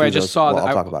 By the way, I just saw that.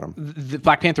 I'll talk about them. The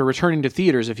Black Panther returning to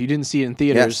theaters. If you didn't see it in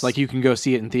theaters, like, you can go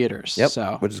see it in theaters. Yep.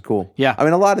 So, which is cool. Yeah. I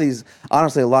mean, a lot of these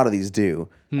do.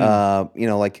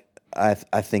 Like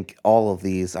I think all of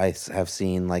these I have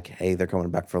seen, like, hey, they're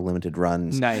coming back for limited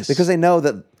runs. Nice. Because they know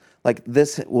that, like,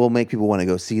 this will make people want to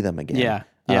go see them again. Yeah.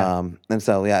 Yeah. And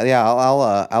so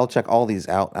I'll check all these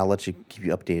out. I'll let you keep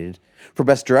you updated. For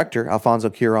Best Director, Alfonso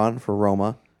Cuarón for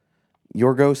Roma,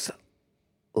 Yorgos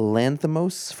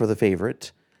Lanthimos for The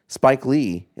Favorite. Spike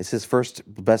Lee is his first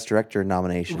Best Director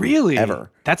nomination ever.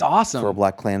 That's awesome. For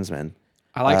Black Klansman.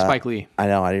 I like Spike Lee. I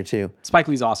know, I do too. Spike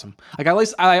Lee's awesome. Like,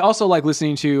 I also like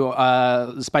listening to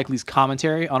Spike Lee's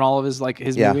commentary on all of his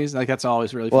movies. Like, that's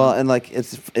always really fun. Well, and like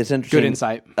it's interesting. Good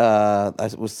insight. I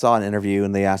saw an interview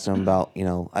and they asked him about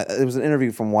it was an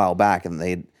interview from a while back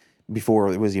and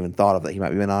before it was even thought of that he might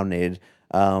be nominated.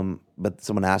 But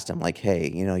someone asked him like,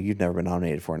 hey, you've never been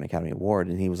nominated for an Academy Award,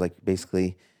 and he was like,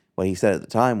 basically what he said at the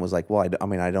time was like, well,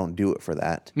 I don't do it for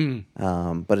that.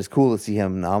 But it's cool to see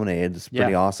him nominated. It's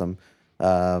pretty awesome.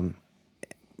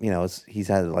 He's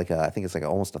had I think it's like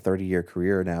almost a 30-year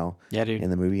career now. Yeah, dude.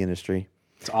 In the movie industry.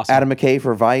 It's awesome. Adam McKay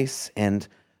for Vice and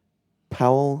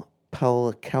Powell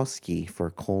Pawlikowski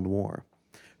for Cold War.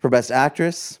 For Best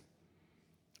Actress,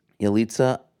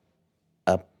 Yalitza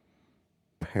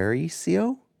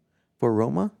Aparicio for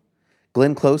Roma,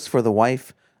 Glenn Close for The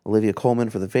Wife, Olivia Colman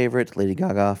for The Favorite, Lady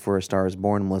Gaga for A Star Is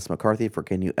Born, Melissa McCarthy for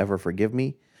Can You Ever Forgive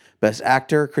Me. Best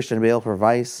Actor, Christian Bale for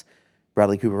Vice,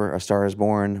 Bradley Cooper, A Star Is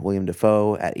Born, William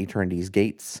Dafoe, At Eternity's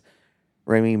Gates,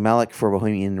 Rami Malek for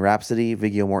Bohemian Rhapsody,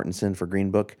 Viggo Mortensen for Green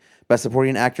Book, Best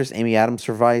Supporting Actress, Amy Adams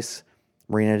for Vice,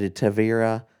 Marina de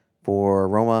Tavira for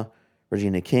Roma,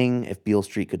 Regina King, If Beale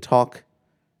Street Could Talk,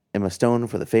 Emma Stone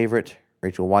for The Favorite,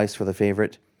 Rachel Weisz for The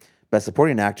Favorite, Best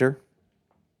Supporting Actor,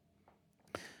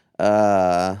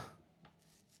 Adam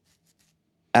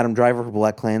Driver for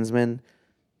Black Klansman,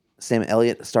 Sam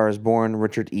Elliott, Star Is Born,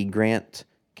 Richard E. Grant,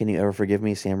 Can You Ever Forgive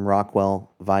Me, Sam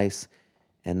Rockwell, Vice,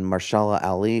 and Marshala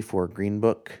Ali for Green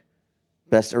Book.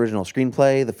 Best Original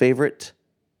Screenplay, The Favorite,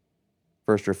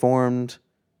 First Reformed,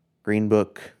 Green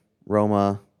Book,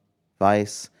 Roma,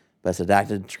 Vice. Best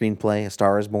Adapted Screenplay, A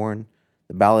Star Is Born,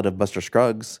 The Ballad of Buster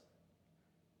Scruggs,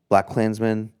 Black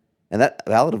Klansman. And that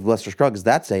Ballad of Buster Scruggs,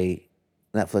 that's a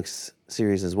Netflix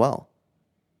series as well,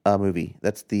 a movie.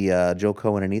 That's the Joe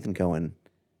Cohen and Ethan Cohen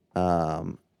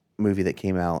movie that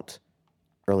came out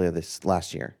earlier this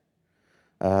last year.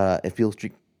 If Beale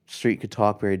Street Could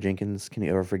Talk, Barry Jenkins, Can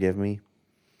You Ever Forgive Me?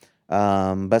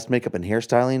 Best Makeup and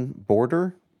Hairstyling,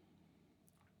 Border,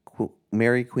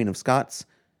 Mary, Queen of Scots,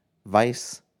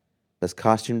 Vice. Best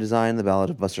Costume Design, The Ballad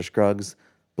of Buster Scruggs,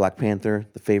 Black Panther,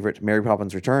 The Favorite, Mary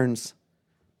Poppins Returns,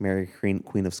 Mary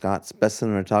Queen of Scots. Best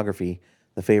cinematography,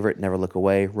 The Favorite, Never Look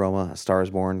Away, Roma, A Star Is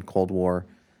Born, Cold War.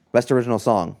 Best original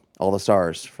song, All the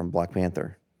Stars from Black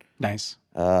Panther. Nice.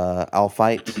 I'll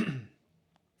Fight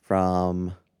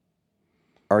from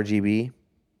RGB.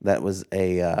 That was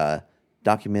a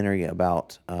documentary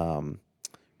about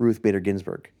Ruth Bader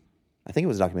Ginsburg. I think it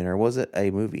was a documentary. Or was it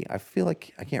a movie? I feel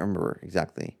like I can't remember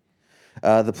exactly.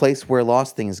 The Place Where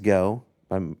Lost Things Go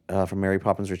from Mary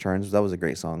Poppins Returns. That was a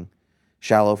great song.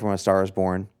 Shallow from A Star Is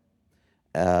Born.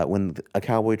 When a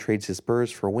Cowboy Trades His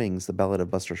Spurs for Wings, The Ballad of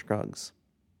Buster Scruggs.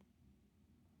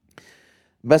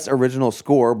 Best original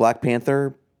score, Black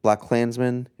Panther, Black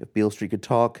Klansman, If Beale Street Could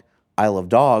Talk, Isle of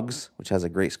Dogs, which has a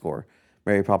great score,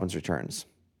 Mary Poppins Returns.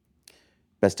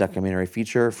 Best documentary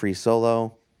feature, Free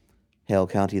Solo, Hale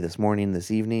County This Morning, This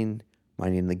Evening,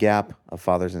 Minding the Gap, Of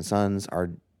Fathers and Sons,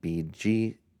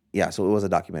 RBG. Yeah, so it was a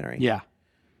documentary. Yeah.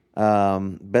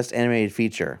 Best animated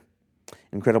feature,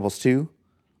 Incredibles 2,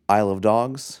 Isle of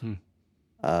Dogs,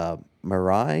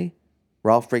 Mirai,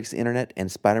 Ralph Breaks the Internet,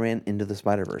 and Spider-Man Into the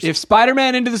Spider-Verse. If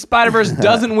Spider-Man Into the Spider-Verse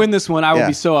doesn't win this one, I will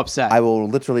be so upset. I will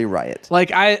literally riot.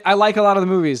 Like, I like a lot of the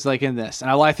movies like in this,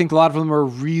 and I think a lot of them are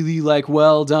really like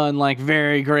well done, like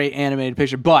very great animated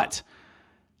picture. But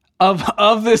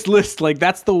of this list, like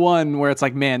that's the one where it's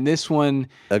like, man, this one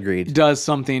Agreed. does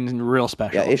something real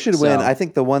special. Yeah, it should win. I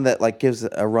think the one that like gives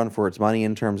a run for its money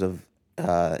in terms of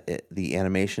the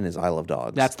animation is Isle of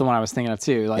Dogs. That's the one I was thinking of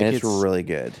too. Like, and it's really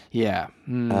good. Yeah.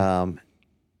 Mm.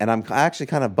 And I'm actually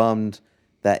kind of bummed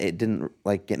that it didn't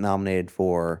like get nominated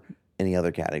for any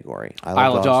other category.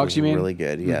 Isle of Dogs, you mean? Really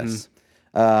good, yes.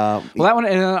 Well, that one,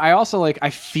 and I also like. I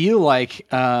feel like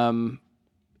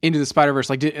Into the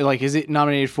Spider-Verse, like, is it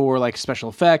nominated for like special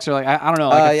effects or like I don't know?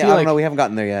 Like, I don't know. We haven't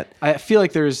gotten there yet. I feel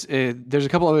like there's a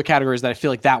couple other categories that I feel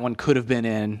like that one could have been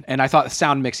in, and I thought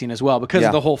sound mixing as well because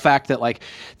of the whole fact that like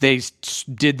they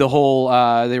did the whole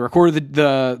they recorded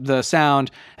the sound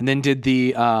and then did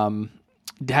the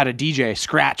had a DJ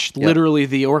scratch literally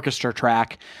the orchestra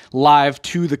track live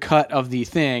to the cut of the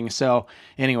thing. So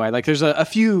anyway, like there's a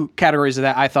few categories of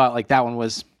that. I thought like that one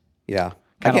was I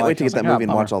can't wait to get that movie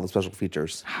and watch all the special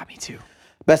features. Me too.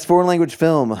 Best foreign language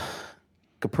film,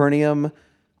 Capernaum,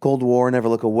 Cold War, Never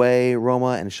Look Away,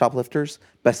 Roma, and Shoplifters.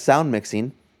 Best sound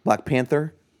mixing, Black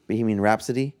Panther, Bohemian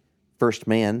Rhapsody, First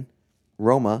Man,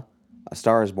 Roma, A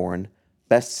Star Is Born.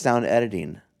 Best sound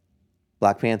editing,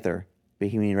 Black Panther,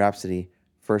 Bohemian Rhapsody,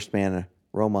 First Man,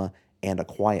 Roma, and A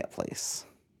Quiet Place.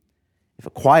 If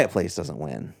A Quiet Place doesn't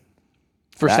win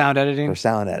for sound editing,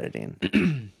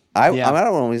 I would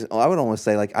almost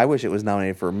say like I wish it was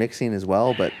nominated for mixing as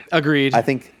well, but agreed. I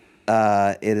think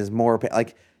it is more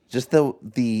like just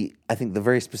the I think the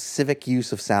very specific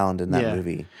use of sound in that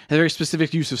movie. A very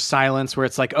specific use of silence where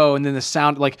it's like, oh, and then the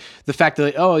sound, like the fact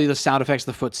that the sound effects,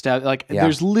 the footsteps, like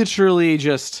there's literally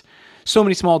just so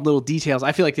many small little details.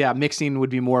 I feel like mixing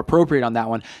would be more appropriate on that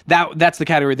one. That's the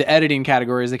category. The editing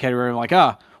category is the category I'm like,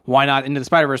 why not Into the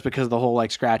Spider-Verse because of the whole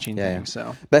like scratching thing. Yeah.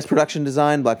 So best production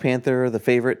design, Black Panther, The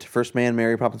Favorite, First Man,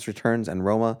 Mary Poppins Returns, and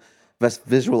Roma. Best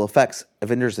visual effects,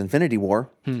 Avengers Infinity War,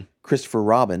 Christopher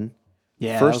Robin,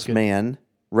 First Man,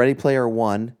 Ready Player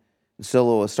One, and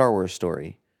Solo: A Star Wars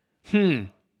Story.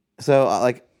 So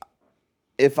like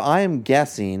if I'm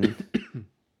guessing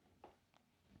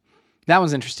that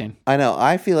one's interesting. I know.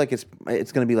 I feel like it's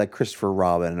going to be like Christopher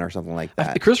Robin or something like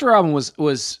that. Christopher Robin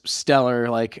was stellar,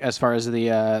 like as far as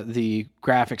the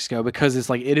graphics go, because it's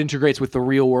like it integrates with the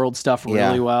real world stuff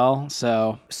really well.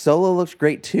 So Solo looks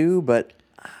great too, but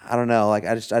I don't know. Like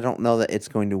I don't know that it's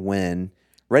going to win.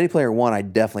 Ready Player One, I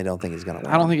definitely don't think it's going to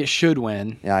win. I don't think it should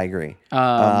win. Yeah, I agree.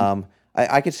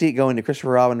 I could see it going to Christopher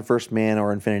Robin, First Man,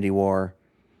 or Infinity War.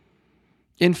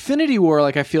 Infinity War,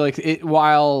 like I feel like it,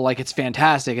 while like it's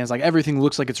fantastic and it's like everything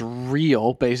looks like it's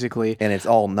real, basically, and it's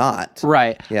all not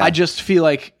right. Yeah. I just feel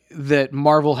like that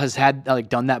Marvel has had like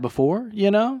done that before, you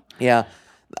know? Yeah,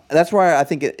 that's why I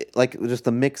think it like just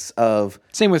the mix of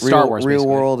same with Star Wars, real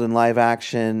world and live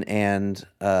action, and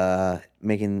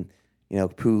making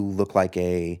Pooh look like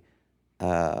a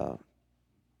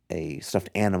stuffed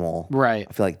animal. Right.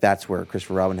 I feel like that's where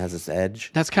Christopher Robin has its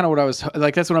edge. That's kind of what I was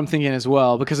like. That's what I'm thinking as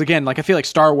well. Because again, like I feel like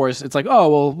Star Wars, it's like, oh,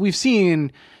 well, we've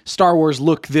seen Star Wars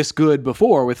look this good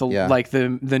before with like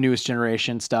the newest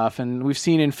generation stuff. And we've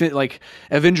seen like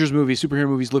Avengers movies, superhero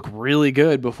movies look really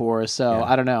good before. So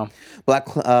I don't know.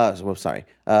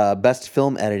 Best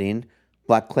film editing,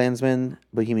 Black Klansman,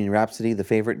 Bohemian Rhapsody, The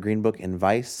Favorite, Green Book, and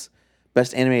Vice.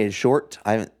 Best animated short,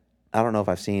 I don't know if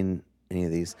I've seen any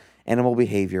of these. Animal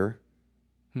Behavior,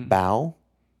 Bow,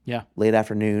 Late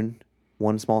Afternoon,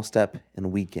 One Small Step,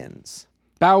 and Weekends.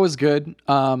 Bao was good.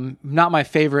 Not my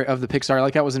favorite of the Pixar.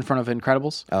 Like that was in front of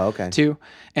Incredibles. Oh, okay. Too,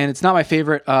 and it's not my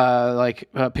favorite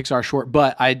Pixar short,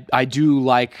 but I do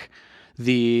like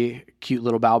the cute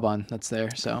little Bao bun that's there.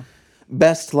 So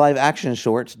Best live action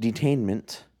short: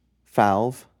 Detainment,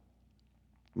 Valve,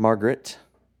 Margaret,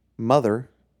 Mother,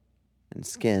 and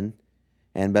Skin.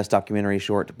 And best documentary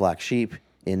short: Black Sheep,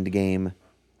 Endgame,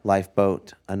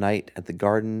 Lifeboat, A Night at the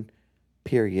Garden,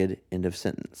 period, end of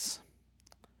sentence.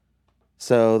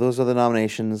 So those are the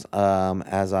nominations.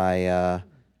 As I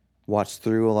watch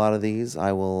through a lot of these,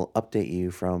 I will update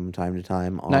you from time to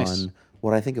time on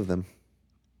what I think of them.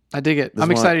 I dig it.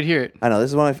 I'm excited to hear it. I know,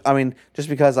 this is one I mean, just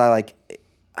because I like,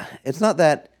 it's not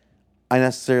that I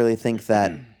necessarily think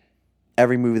that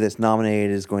every movie that's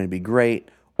nominated is going to be great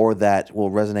or that will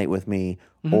resonate with me,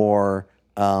 or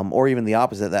even the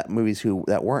opposite, that movies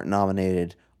that weren't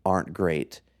nominated aren't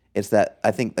great. It's that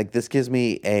I think like this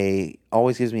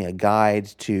always gives me a guide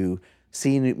to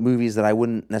see movies that I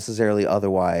wouldn't necessarily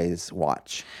otherwise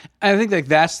watch. I think like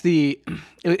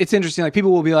it's interesting. Like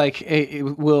people will be like,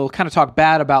 will kind of talk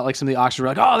bad about like some of the Oscars.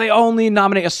 Like, oh, they only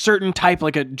nominate a certain type,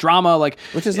 like a drama, like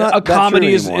which is not a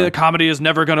comedy anymore. A comedy is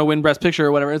never going to win Best Picture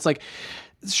or whatever. It's like,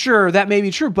 sure, that may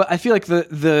be true, but I feel like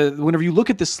the whenever you look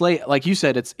at the slate, like you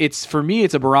said, it's for me,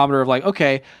 it's a barometer of like,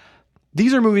 okay,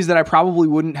 these are movies that I probably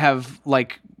wouldn't have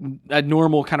like a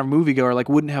normal kind of moviegoer like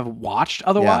wouldn't have watched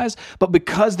otherwise, but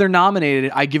because they're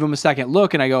nominated, I give them a second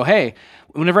look and I go, hey,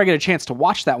 whenever I get a chance to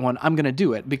watch that one, I'm going to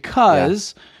do it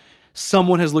because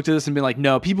someone has looked at this and been like,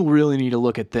 no, people really need to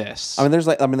look at this. I mean,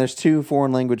 there's 2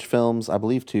 foreign language films, I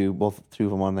believe both two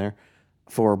of them on there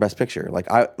for Best Picture.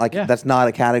 That's not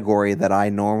a category that I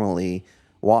normally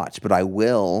watch, but I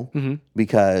will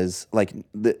because like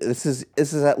this is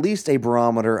at least a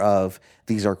barometer of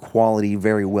these are quality,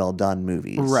 very well done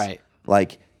movies. Right.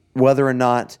 Like whether or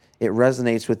not it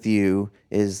resonates with you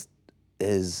is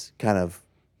kind of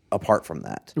apart from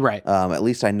that. Right. At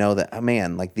least I know that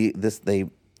man, like the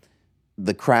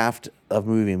craft of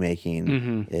movie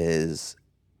making is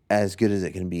as good as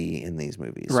it can be in these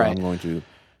movies. So I'm going to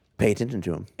pay attention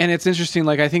to them. And it's interesting,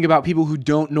 like I think about people who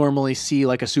don't normally see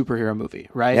like a superhero movie,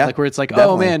 right? Yeah, like where it's like,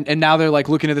 definitely. oh man, and now they're like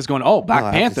looking at this going, oh, Black I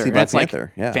have to Panther. see And Black it's like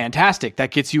Panther, yeah. fantastic.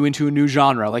 That gets you into a new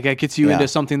genre. Like that gets you into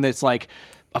something that's like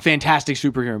a fantastic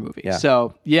superhero movie. Yeah.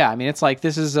 So yeah, I mean, it's like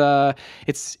this is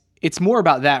it's more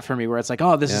about that for me, where it's like,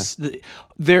 oh,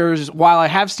 while I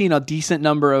have seen a decent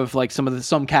number of like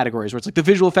some categories where it's like the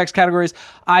visual effects categories,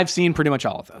 I've seen pretty much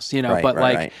all of those,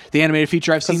 but the animated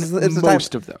feature, I've seen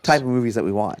most of those type of movies that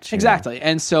we watch. Exactly.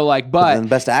 And so like, but then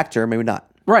best actor, maybe not.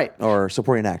 Right. Or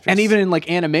supporting actress. And even in like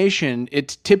animation,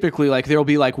 it's typically like there'll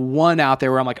be like one out there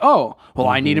where I'm like, oh, well,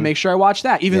 I need to make sure I watch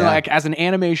that. Even like as an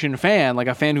animation fan, like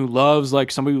a fan who loves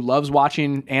like somebody who loves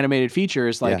watching animated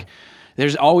features, like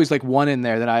there's always like one in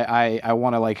there that I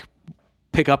want to like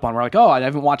pick up on. Where like, oh, I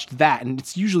haven't watched that, and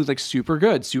it's usually like super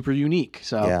good, super unique.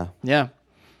 So yeah,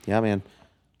 man.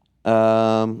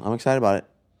 I'm excited about it.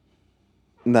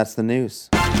 And that's the news.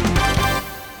 All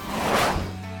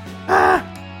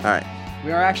right.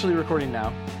 We are actually recording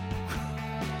now.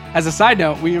 As a side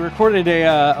note, we recorded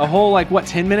a whole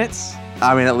 10 minutes.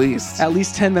 I mean, at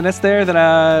least 10 minutes there that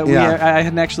I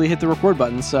hadn't actually hit the record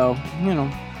button. So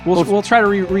we'll try to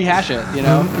rehash it.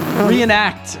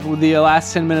 Reenact the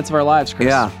last 10 minutes of our lives, Chris.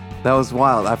 Yeah, that was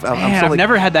wild. I've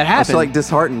never had that happen. I'm so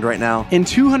disheartened right now. In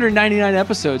 299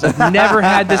 episodes, I've never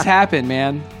had this happen,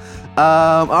 man.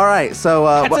 All right, so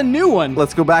that's a new one.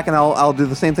 Let's go back and I'll do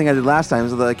the same thing I did last time.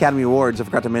 So the Academy Awards, I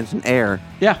forgot to mention, air.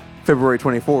 Yeah. February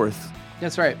 24th.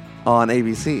 That's right. On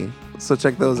ABC. So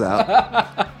check those out.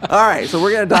 All right, so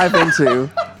we're gonna dive into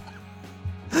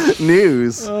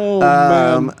news. Oh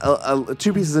man.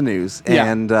 2 pieces of news,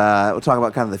 and we'll talk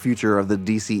about kind of the future of the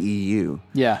DCEU.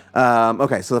 Yeah.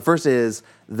 Okay, so the first is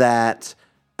that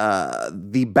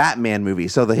the Batman movie.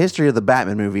 So the history of the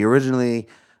Batman movie originally.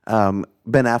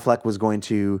 Ben Affleck was going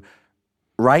to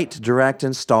write, direct,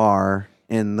 and star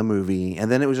in the movie.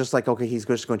 And then it was just like, okay, he's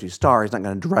just going to star. He's not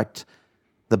going to direct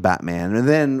the Batman. And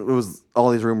then it was all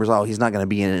these rumors, he's not going to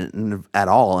be in it at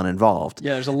all and involved.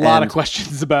 Yeah, there's a lot of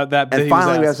questions about that. And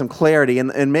finally we have some clarity.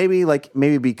 And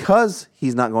maybe because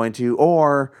he's not going to,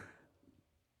 or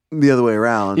the other way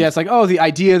around. Yeah, it's like, the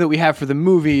idea that we have for the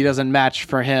movie doesn't match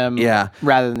for him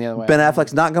rather than the other way. Ben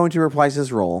Affleck's not going to reprise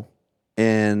his role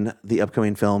in the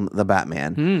upcoming film, The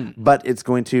Batman. But it's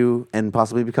going to, and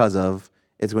possibly because of,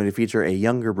 it's going to feature a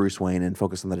younger Bruce Wayne and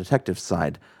focus on the detective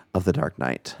side of The Dark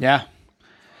Knight. Yeah.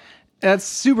 That's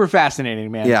super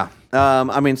fascinating, man. Yeah.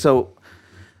 So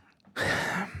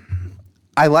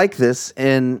I like this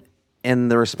in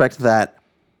the respect that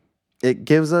it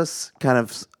gives us kind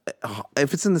of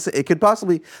if it's in the, it could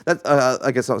possibly that.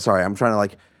 I guess. Sorry, I'm trying to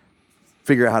like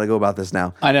figure out how to go about this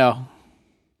now. I know.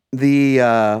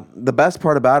 The best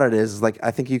part about it is like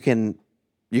I think you can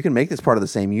make this part of the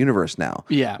same universe now.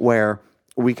 Yeah. Where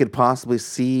we could possibly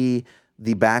see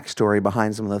the backstory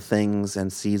behind some of the things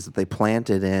and seeds that they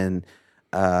planted in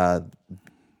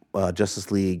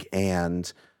Justice League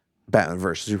and Batman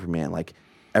vs Superman, like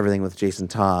everything with Jason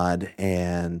Todd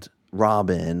and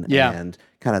Robin, and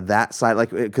kind of that side, like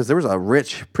because there was a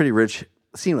pretty rich.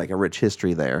 Seemed like a rich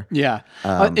history there. Yeah.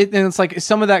 And it's like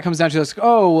some of that comes down to like,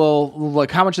 oh, well, like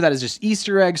how much of that is just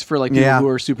Easter eggs for like people who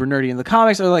are super nerdy in the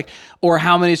comics, or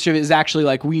how many of it is actually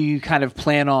like we kind of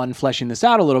plan on fleshing this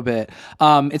out a little bit.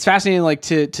 It's fascinating like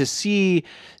to see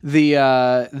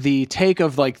the take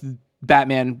of like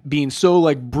Batman being so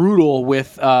like brutal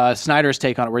with Snyder's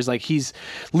take on it, where he's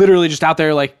literally just out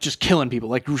there like just killing people,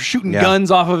 like shooting guns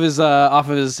off of his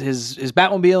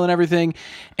Batmobile and everything,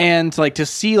 and like to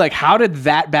see like how did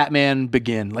that Batman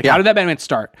begin, like how did that Batman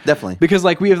start? Definitely, because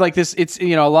like we have like this, it's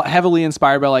a lot heavily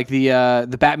inspired by like the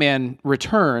Batman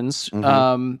Returns,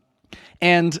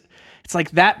 and it's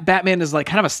like that Batman is like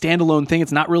kind of a standalone thing.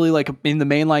 It's not really like in the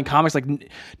mainline comics. Like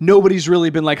nobody's really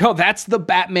been like, oh, that's the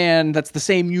Batman. That's the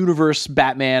same universe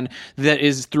Batman that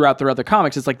is throughout their other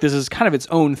comics. It's like this is kind of its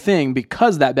own thing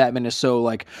because that Batman is so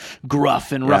like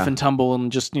gruff and rough and tumble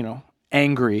and just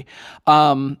angry.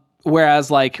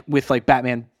 Whereas like with like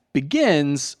Batman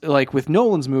Begins, like with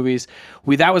Nolan's movies,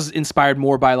 that was inspired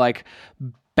more by like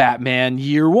Batman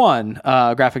Year One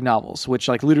graphic novels, which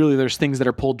like literally there's things that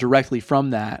are pulled directly from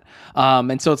that.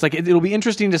 And so it's like it'll be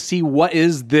interesting to see what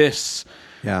is this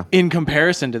in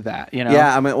comparison to that,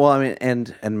 Yeah,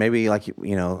 and maybe like I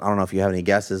don't know if you have any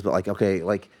guesses, but like okay,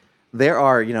 like there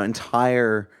are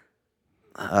entire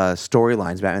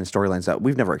storylines, Batman storylines that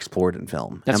we've never explored in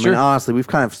film. That's true. Honestly, we've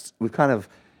kind of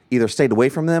either stayed away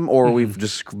from them or we've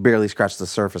just barely scratched the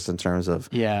surface in terms of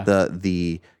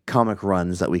the comic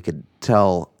runs that we could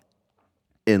tell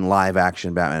in live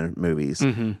action Batman movies.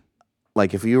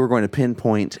 Like if you were going to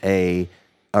pinpoint a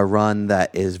run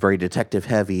that is very detective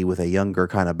heavy with a younger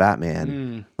kind of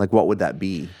Batman, like what would that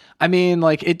be? I mean,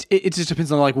 like it just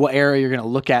depends on like what era you're going to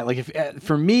look at. Like if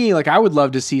for me, like I would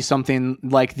love to see something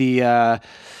like the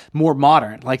more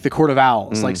modern, like the Court of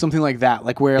Owls, like something like that,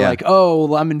 like where like,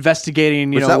 oh, I'm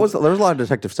investigating, there was a lot of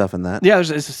detective stuff in that. Yeah,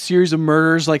 there's a series of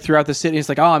murders like throughout the city. It's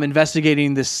like, oh, I'm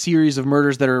investigating this series of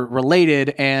murders that are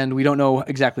related and we don't know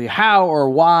exactly how or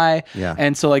why. Yeah.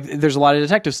 And so like there's a lot of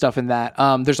detective stuff in that.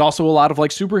 There's also a lot of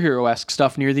like superhero-esque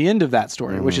stuff near the end of that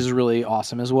story, which is really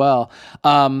awesome as well.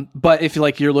 But if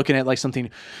like you're looking at like something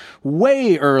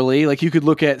way early, like you could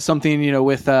look at something,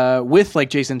 with like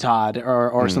Jason Todd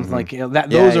or something like that.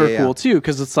 Those are cool too,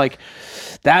 because it's like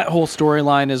that whole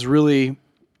storyline is really,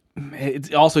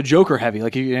 it's also Joker heavy.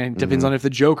 Like it depends on if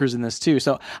the Joker's in this too.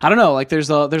 So I don't know. Like there's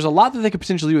a lot that they could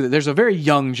potentially do with it. There's a very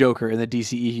young Joker in the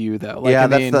DCEU though. Like, I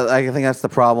think that's the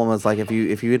problem. Is like if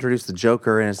you introduce the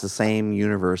Joker and it's the same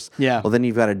universe. Yeah. Well, then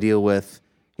you've got to deal with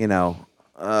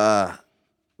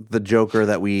the Joker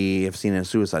that we have seen in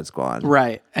Suicide Squad.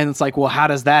 Right. And it's like, well, how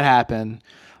does that happen?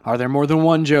 Are there more than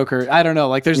one Joker? I don't know.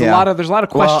 Like there's a lot of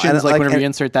questions whenever you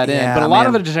insert that in. But a lot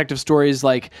of the detective stories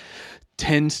like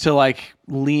tend to like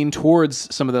lean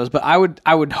towards some of those. But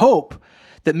I would hope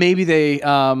that maybe they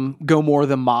go more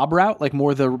the mob route, like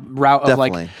more the route of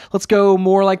like, let's go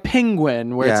more like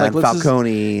Penguin, where it's like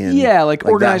Falcone and like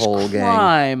organized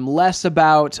crime, less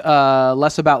about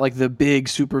like the big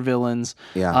supervillains.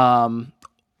 Yeah.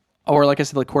 Or like I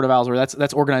said, like Court of Owls, where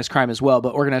that's organized crime as well,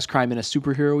 but organized crime in a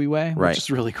superhero-y way, which is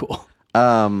really cool.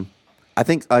 I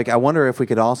think like I wonder if we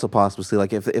could also possibly see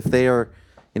like if they are,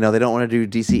 they don't want to do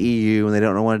DCEU and they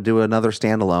don't want to do another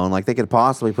standalone, like they could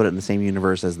possibly put it in the same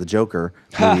universe as the Joker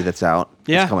movie that's out,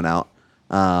 that's coming out.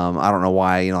 I don't know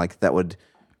why like that would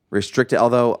restrict it.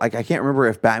 Although I can't remember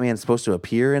if Batman's supposed to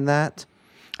appear in that.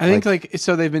 I think like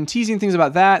so they've been teasing things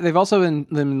about that. They've also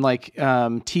been like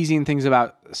teasing things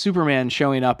about Superman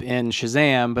showing up in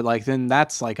Shazam, but like then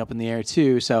that's like up in the air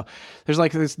too. So there's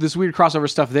like this weird crossover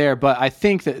stuff there. But I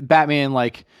think that Batman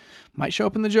like might show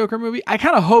up in the Joker movie. I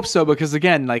kind of hope so because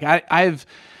again, like I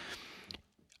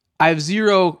have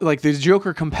zero like the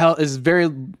Joker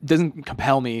doesn't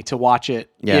compel me to watch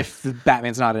it if the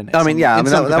Batman's not in it. I mean,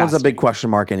 that one's a big question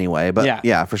mark anyway. But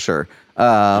yeah for sure.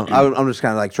 I'm just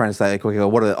kind of like trying to say, like, okay,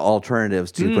 what are the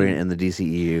alternatives to putting it in the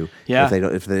DCEU? Yeah.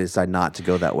 if they decide not to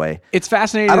go that way. It's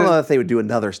fascinating. I don't know if they would do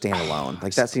another standalone.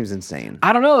 Like that seems insane.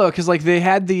 I don't know though, because like they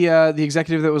had the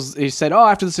executive they said, oh,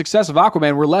 after the success of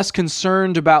Aquaman, we're less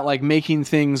concerned about like making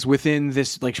things within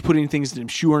this, like putting things and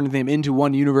shoehorning them into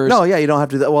one universe. No, yeah, you don't have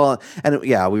to do that. Well, and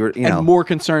yeah, we were, and more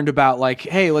concerned about like,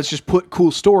 hey, let's just put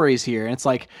cool stories here. And it's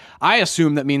like, I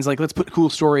assume that means like let's put cool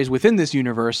stories within this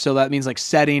universe. So that means like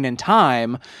setting and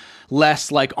time,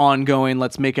 less like ongoing.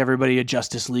 Let's make everybody a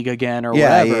Justice League again or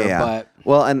whatever. Yeah. But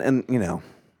well, and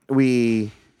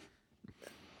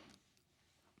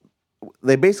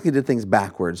they basically did things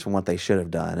backwards from what they should have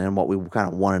done and what we kind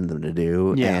of wanted them to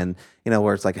do. Yeah. And,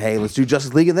 where it's like, hey, let's do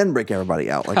Justice League and then break everybody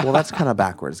out. Like, well, that's kind of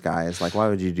backwards, guys. Like, why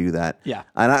would you do that? Yeah.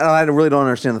 And I really don't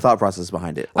understand the thought process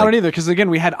behind it. Like, I don't either, because again,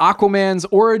 we had Aquaman's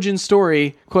origin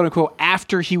story, quote unquote,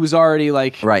 after he was already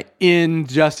like in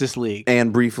Justice League.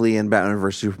 And briefly in Batman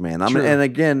vs. Superman. And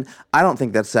again, I don't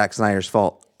think that's Zack Snyder's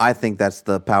fault. I think that's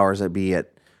the powers that be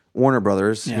at Warner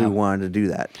Brothers who wanted to do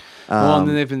that. Well, and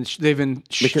then they've been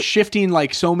shifting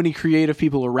like so many creative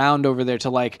people around over there to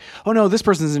like, oh no, this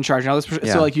person's in charge now. This person,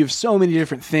 so like you have so many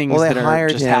different things that are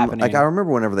just happening. Like I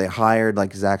remember whenever they hired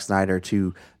like Zack Snyder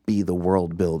to be the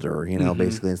world builder,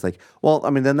 basically it's like, well, I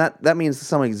mean, then that means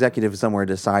some executive somewhere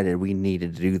decided we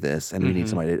needed to do this and we need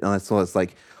somebody to, and so it's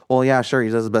like, well, yeah, sure, he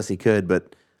does the best he could,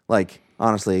 but like,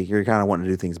 honestly, you're kind of wanting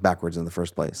to do things backwards in the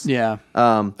first place. Yeah.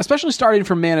 Especially starting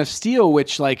from Man of Steel,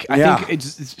 which like I think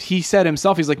he said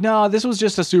himself, he's like, no, this was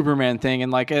just a Superman thing.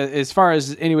 And like, as far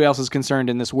as anybody else is concerned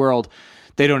in this world,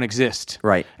 they don't exist.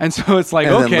 Right. And so it's like,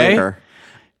 and okay. Then later,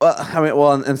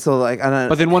 and so like,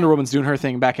 but then Wonder Woman's doing her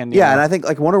thing back in. Yeah. And I think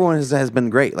like Wonder Woman has been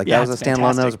great. Like that was a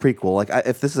standalone, that was a prequel. Like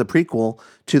if this is a prequel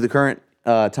to the current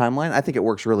timeline, I think it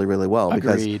works really, really well.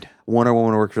 Agreed. Because Wonder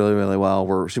Woman worked really, really well.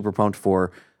 We're super pumped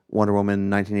for Wonder Woman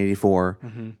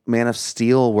 1984. Man of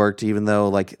Steel worked, even though,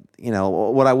 like,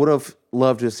 what I would have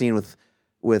loved to have seen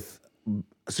with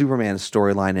Superman's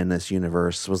storyline in this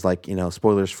universe was like,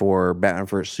 spoilers for Batman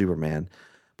vs. Superman,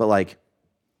 but like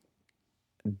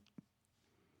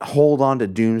hold on to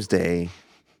Doomsday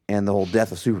and the whole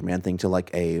death of Superman thing to like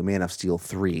a Man of Steel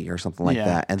 3 or something like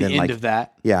that. And the then end like of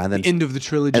that. Yeah. And then the end of the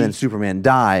trilogy. And then Superman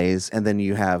dies. And then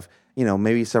you have,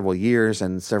 maybe several years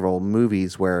and several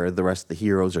movies where the rest of the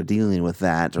heroes are dealing with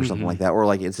that or something like that. Or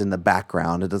like it's in the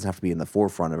background. It doesn't have to be in the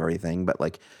forefront of everything. But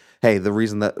like, hey, the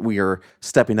reason that we are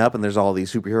stepping up and there's all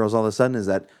these superheroes all of a sudden is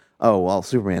that, oh, well,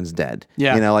 Superman's dead.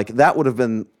 Yeah. Like that would have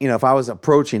been, if I was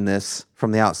approaching this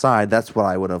from the outside, that's what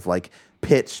I would have like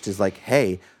pitched is like,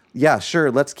 hey, yeah, sure,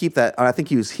 let's keep that. I think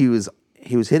he was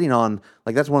hitting on,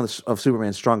 like, that's one of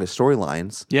Superman's strongest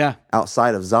storylines. Yeah.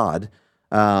 Outside of Zod.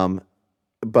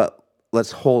 But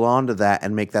let's hold on to that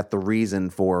and make that the reason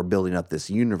for building up this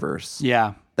universe.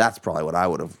 Yeah. That's probably what I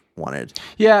would have wanted.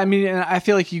 Yeah, I mean, and I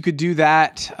feel like you could do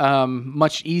that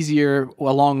much easier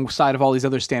alongside of all these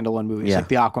other standalone movies, like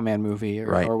the Aquaman movie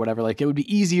or whatever. Like, it would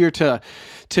be easier to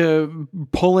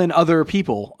pull in other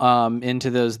people into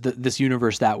this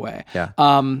universe that way. Yeah.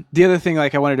 The other thing,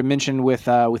 like, I wanted to mention with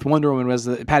Wonder Woman was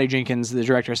that Patty Jenkins, the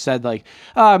director, said like,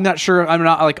 I'm not sure, I'm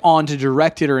not like on to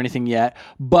direct it or anything yet,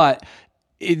 but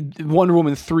Wonder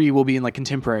Woman 3 will be in like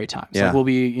contemporary times. Yeah. Like will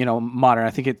be, modern.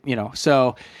 I think it,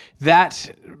 so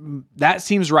that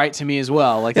seems right to me as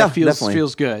well. Like that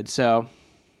feels good. So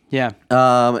yeah.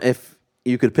 If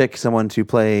you could pick someone to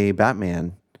play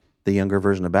Batman, the younger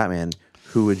version of Batman,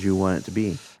 who would you want it to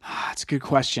be? That's a good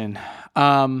question.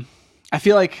 I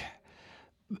feel like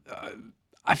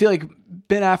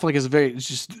Ben Affleck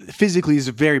is physically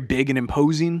very big and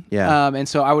imposing. Yeah. And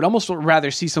so I would almost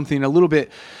rather see something a little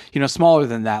bit, smaller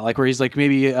than that, like where he's like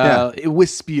maybe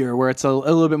wispier, where it's a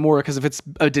little bit more, because if it's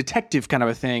a detective kind of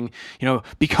a thing,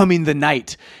 becoming the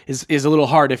Knight is a little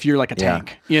hard if you're like a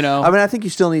tank, I mean, I think you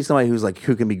still need somebody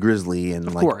who can be grisly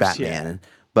and like Batman. Yeah.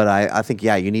 But I think,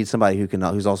 you need somebody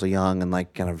who's also young and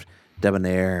like kind of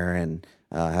debonair and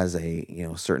has a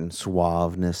certain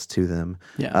suaveness to them.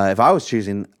 Yeah. If I was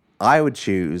choosing, I would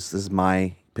choose. This is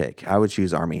my pick. I would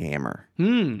choose Armie Hammer.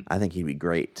 I think he'd be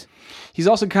great. He's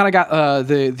also kind of got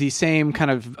the same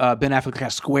kind of Ben Affleck kind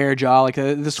of square jaw, like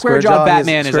the square jaw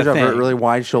Batman is a thing. Really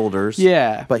wide shoulders.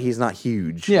 Yeah, but he's not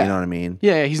huge. Yeah. You know what I mean?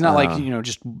 Yeah, he's not like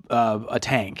just a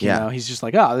tank. He's just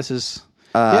like, this is.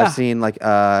 I've seen like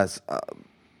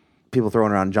people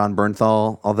throwing around John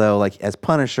Bernthal, although like as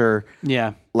Punisher.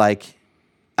 Yeah. Like,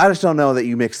 I just don't know that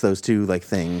you mix those two like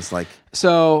things. Like,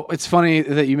 So it's funny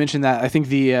that you mentioned that. I think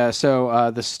the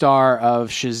star of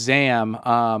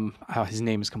Shazam, his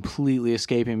name is completely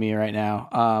escaping me right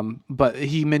now. But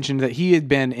he mentioned that he had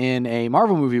been in a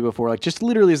Marvel movie before, like just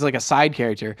literally as like a side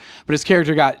character. But his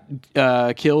character got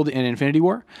killed in Infinity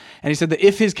War, and he said that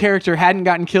if his character hadn't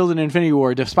gotten killed in Infinity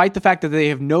War, despite the fact that they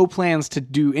have no plans to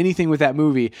do anything with that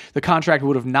movie, the contract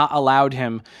would have not allowed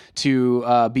him to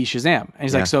be Shazam. And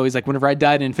he's like, whenever I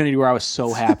died in Infinity War, I was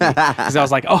so happy because I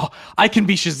was like, oh, I can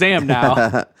be Shazam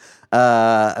now.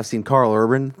 I've seen Carl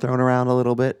Urban thrown around a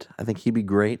little bit. I think he'd be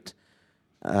great.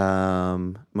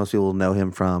 Most people know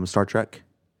him from Star Trek.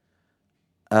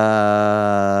 Let's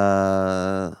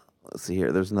see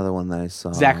here. There's another one that I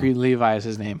saw. Zachary Levi is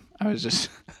his name. I was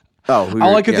just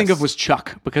all I could think of was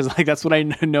Chuck because like that's what I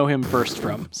know him first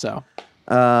from. So,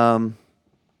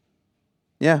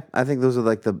 yeah, I think those are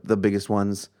like the biggest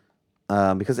ones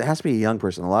because it has to be a young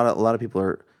person. A lot of people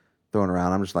are throwing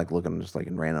around. I'm just like looking just like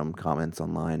in random comments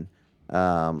online.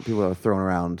 People are throwing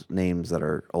around names that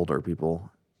are older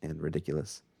people and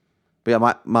ridiculous. But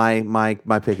yeah,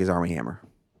 my pick is Armie Hammer.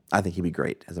 I think he'd be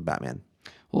great as a Batman.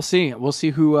 We'll see. We'll see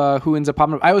who ends up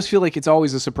popping up. I always feel like it's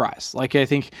always a surprise. Like I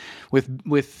think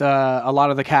with a lot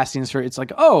of the castings for it's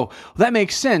like, oh, well, that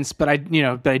makes sense, but I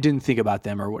didn't think about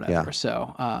them or whatever. Yeah.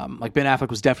 So like Ben Affleck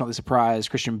was definitely a surprise.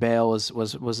 Christian Bale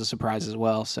was a surprise as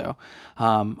well. So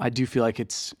I do feel like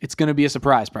it's going to be a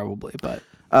surprise probably. But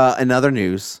in other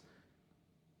news,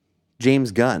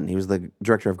 James Gunn, he was the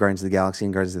director of Guardians of the Galaxy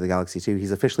and Guardians of the Galaxy 2.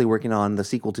 He's officially working on the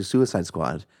sequel to Suicide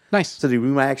Squad. Nice. So we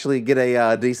might actually get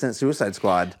a decent Suicide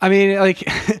Squad. I mean, like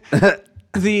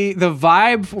the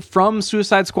vibe from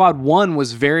Suicide Squad 1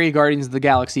 was very Guardians of the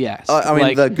Galaxy-esque. I mean,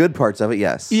 like, the good parts of it,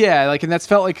 yes. Yeah, like, and that's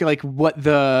felt like what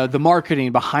the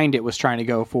marketing behind it was trying to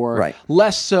go for. Right.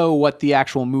 Less so what the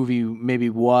actual movie maybe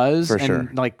was. For and sure.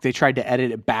 Like they tried to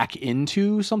edit it back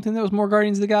into something that was more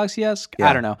Guardians of the Galaxy-esque. Yeah.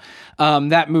 I don't know.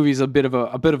 That movie's a bit of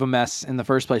a mess in the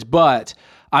first place, but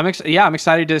I'm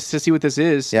excited to see what this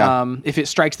is. Yeah. If it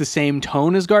strikes the same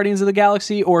tone as Guardians of the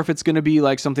Galaxy, or if it's going to be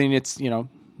like something it's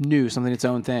new, something its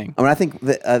own thing. I mean, I think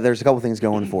that, there's a couple things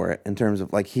going for it in terms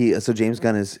of like so James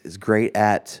Gunn is great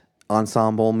at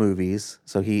ensemble movies,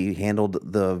 so he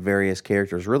handled the various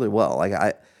characters really well. Like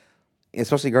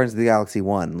especially Guardians of the Galaxy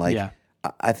 1. Like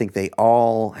I think they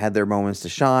all had their moments to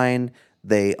shine.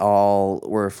 They all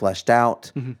were fleshed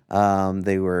out. Mm-hmm.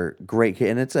 They were great,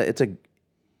 and it's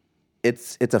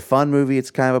a fun movie. It's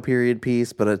kind of a period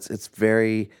piece, but it's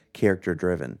very character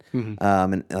driven.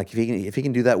 Mm-hmm. And like if he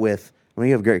can do that with, when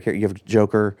you have great character, you have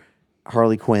Joker,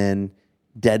 Harley Quinn,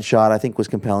 Deadshot. I think was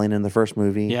compelling in the first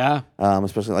movie. Yeah.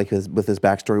 Especially like with his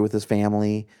backstory with his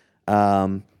family.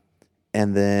 And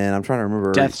then I'm trying to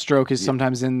remember. Deathstroke is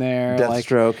sometimes in there.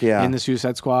 Deathstroke, like, yeah. In the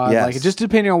Suicide Squad. Yes. Like just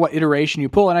depending on what iteration you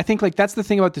pull. And I think like that's the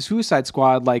thing about the Suicide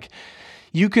Squad. Like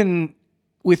you can,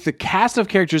 with the cast of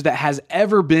characters that has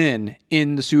ever been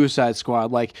in the Suicide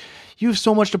Squad, like you have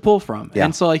so much to pull from. Yeah.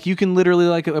 And so like you can literally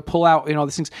like pull out,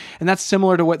 these things. And that's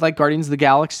similar to what like Guardians of the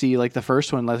Galaxy, like the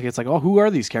first one, like it's like, oh, who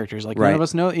are these characters? Like none of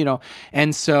us know,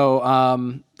 And so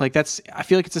like I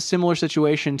feel like it's a similar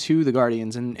situation to the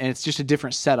Guardians, and it's just a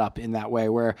different setup in that way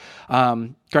where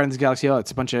Guardians of the Galaxy,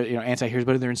 it's a bunch of, anti-heroes,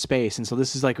 but they're in space. And so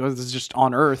this is like, this is just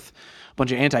on Earth, a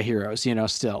bunch of anti-heroes,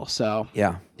 still. So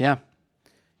Yeah.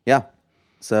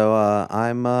 So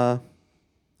I'm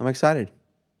excited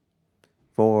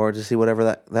to see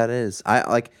whatever that is. I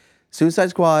like Suicide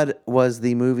Squad was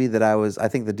the movie that I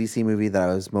think the DC movie that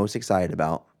I was most excited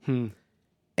about and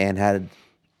had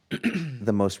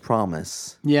the most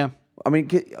promise. Yeah. I mean,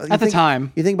 at the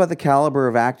time, you think about the caliber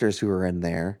of actors who are in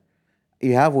there.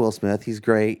 You have Will Smith, he's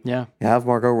great. Yeah. You have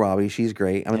Margot Robbie, she's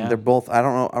great. I mean, they're both. I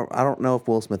don't know if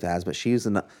Will Smith has, but she's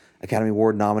an Academy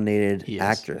Award nominated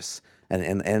actress.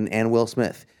 And Will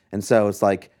Smith. And so it's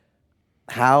like,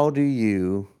 how do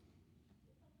you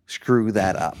screw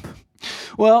that up?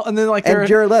 Well, and then like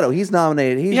Jared Leto, he's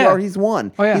nominated. He's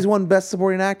won. Oh, yeah. He's won Best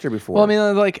Supporting Actor before. Well, I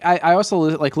mean, like I also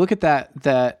like look at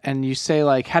that, and you say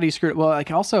like, how do you screw it? Well, like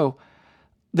also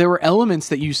there were elements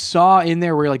that you saw in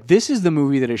there where you're like, this is the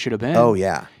movie that it should have been. Oh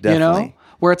yeah, definitely.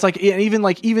 Where it's like even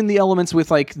the elements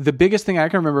with like the biggest thing I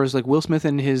can remember is like Will Smith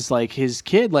and his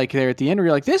kid like there at the end where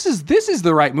you're like, this is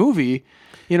the right movie,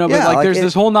 but like there's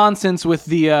this whole nonsense with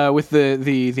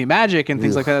the magic and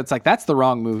things like that. It's like that's the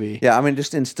wrong movie. Yeah, I mean,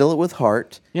 just instill it with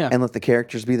heart and let the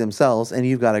characters be themselves, and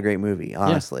you've got a great movie.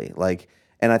 Honestly,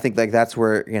 and I think like that's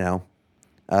where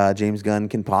James Gunn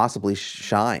can possibly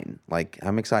shine. Like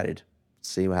I'm excited to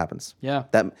see what happens. Yeah,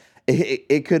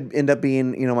 it could end up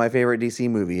being, my favorite DC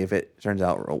movie if it turns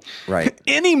out right.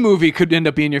 Any movie could end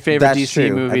up being your favorite That's DC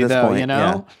true, movie, at this though.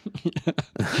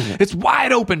 point, It's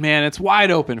wide open, man. It's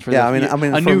wide open for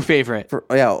a new favorite.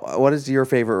 What is your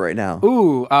favorite right now?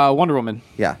 Ooh, Wonder Woman.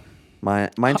 Yeah, mine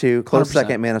too. Close 100%.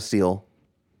 second, Man of Steel.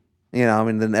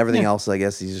 Then everything else, I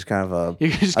guess, he's just kind of You're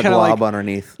just a kinda glob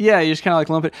underneath. Yeah, you just kind of like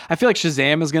lump it. I feel like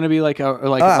Shazam is going to be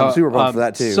I'm super pumped for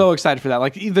that too. So excited for that.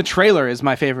 Like the trailer is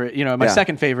my favorite. My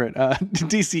second favorite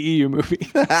DCEU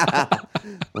movie.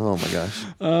 Oh my gosh.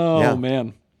 Oh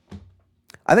man.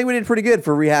 I think we did pretty good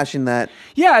for rehashing that.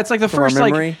 Yeah, it's like the first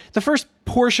memory. the first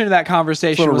portion of that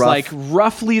conversation was rough. like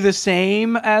roughly the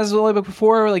same as the little bit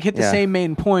before, like hit the same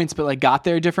main points, but like got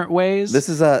there different ways. This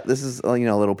is a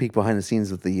little peek behind the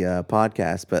scenes with the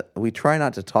podcast, but we try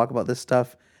not to talk about this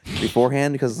stuff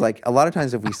beforehand because like a lot of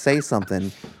times if we say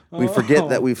something, we forget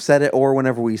that we've said it, or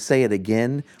whenever we say it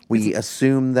again, we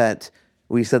assume that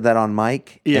we said that on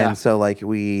mic, and so like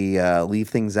we leave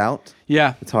things out.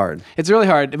 Yeah, it's hard. It's really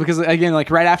hard because again, like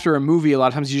right after a movie, a lot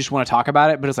of times you just want to talk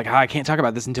about it, but it's like I can't talk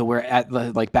about this until we're at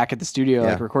back at the studio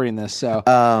like recording this. So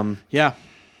yeah.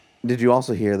 Did you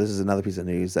also hear? This is another piece of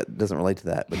news that doesn't relate to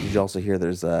that, but did you also hear?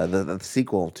 There's the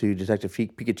sequel to Detective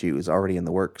Pikachu is already in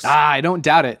the works. I don't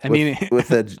doubt it. With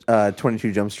the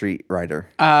 22 Jump Street writer.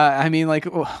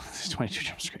 22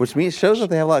 Jump Street, which means shows that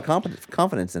they have a lot of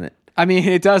confidence in it. I mean,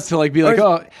 it does to like be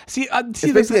like, see, it's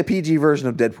basically a PG version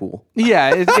of Deadpool.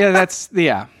 Yeah, that's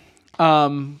yeah.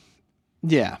 That's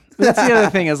the other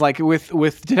thing is like with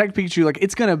Detective Pikachu, like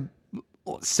it's gonna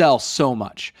sell so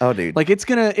much. Oh, dude, like it's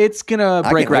gonna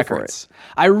break records.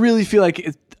 I really feel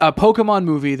like a Pokemon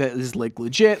movie that is like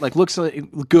legit, like looks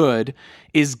like good,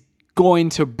 is going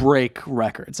to break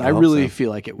records. I really feel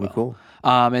like it will. Cool.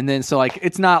 And then so like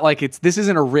it's not like this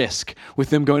isn't a risk with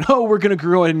them going, we're gonna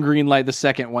go ahead and green light the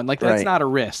second one. Like that's not a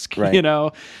risk, with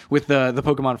the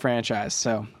Pokemon franchise.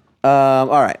 So all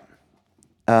right.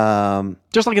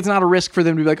 Just like it's not a risk for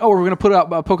them to be like, we're going to put out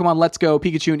Pokemon Let's Go,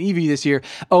 Pikachu and Eevee this year.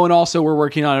 And also we're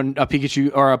working on a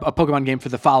Pikachu or a Pokemon game for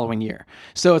the following year.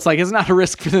 So it's like, it's not a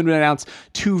risk for them to announce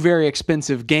two very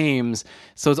expensive games.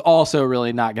 So it's also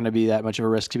really not going to be that much of a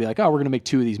risk to be like, we're going to make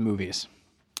two of these movies.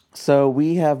 So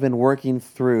we have been working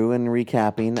through and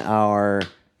recapping our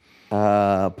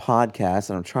podcast,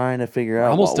 and I'm trying to figure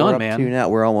out almost what done, we're up man. to now.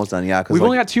 We're almost done, yeah. We've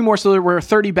only got two more, so we're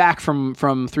 30 back from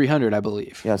 300, I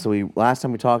believe. Yeah, so last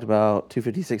time we talked about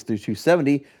 256 through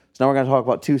 270, so now we're going to talk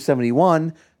about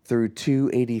 271 through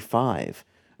 285.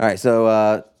 All right,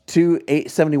 so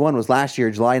 271 was last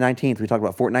year, July 19th. We talked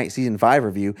about Fortnite Season 5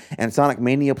 review and Sonic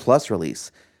Mania Plus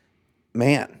release.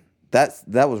 Man, that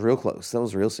was real close. That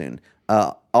was real soon.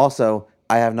 Also,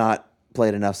 I have not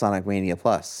played enough Sonic Mania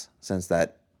Plus since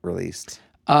that released.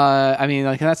 I mean,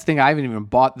 like that's the thing. I haven't even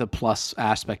bought the plus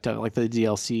aspect of it, like the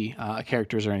DLC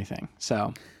characters or anything.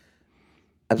 So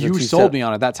you sold me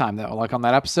on it that time, though. Like on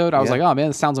that episode, I was like, "Oh man,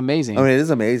 this sounds amazing." I mean, it is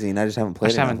amazing. I just haven't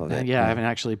played enough of it. Yeah, I haven't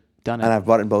actually done it, and I've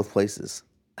bought it in both places.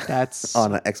 That's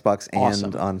on Xbox awesome.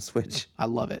 And on Switch. I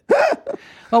love it.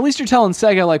 Well, at least you're telling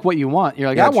Sega like what you want. You're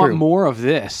like, I want more of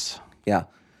this. Yeah.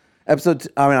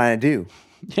 I do.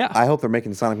 Yeah. I hope they're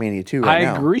making Sonic Mania 2 right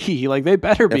now. I agree. Like, they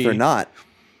better be. If they're not,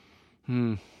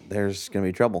 there's going to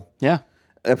be trouble. Yeah.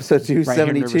 Episode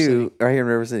 272, right here in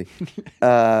River City.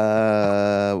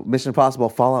 Mission Impossible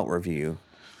Fallout review,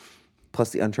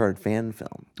 plus the Uncharted fan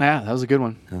film. Yeah, that was a good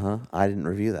one. Uh-huh. I didn't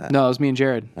review that. No, it was me and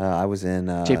Jared. I was in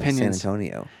San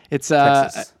Antonio,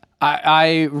 Texas.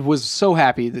 I was so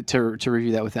happy to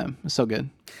review that with him. It was so good.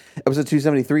 Episode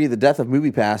 273, The Death of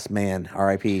MoviePass. Man,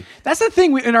 R.I.P. That's the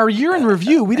thing. In our year in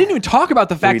review, we didn't even talk about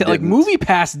the fact that like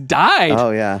MoviePass died.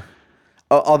 Oh, yeah.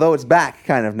 Although it's back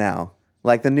kind of now.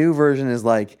 Like the new version is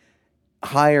like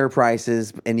higher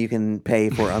prices and you can pay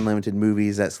for unlimited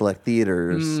movies at select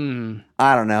theaters.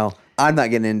 I don't know. I'm not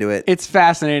getting into it. It's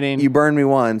fascinating. You burned me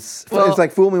once. Well, it's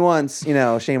like fool me once,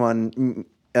 shame on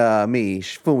me.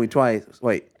 Fool me twice.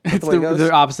 Wait. It's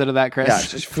the opposite of that, Chris.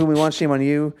 Yeah, fool me once, shame on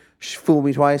you. Fool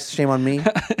me twice, shame on me.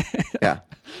 Yeah.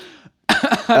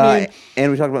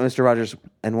 And we talked about Mr. Rogers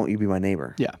and Won't You Be My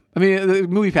Neighbor. Yeah. I mean, the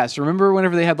MoviePass, remember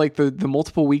whenever they had like the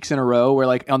multiple weeks in a row where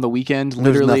like on the weekend,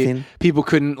 literally people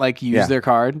couldn't like use their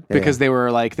card because they were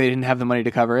like, they didn't have the money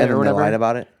to cover it and or whatever. They lied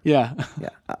about it. Yeah. Yeah.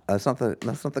 That's not the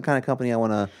kind of company I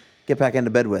want to get back into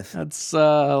bed with.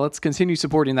 Let's continue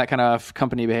supporting that kind of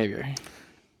company behavior.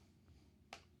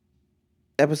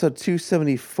 Episode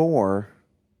 274.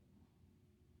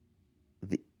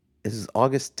 This is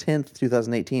August 10th,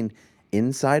 2018.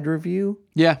 Inside review?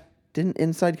 Yeah. Didn't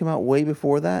Inside come out way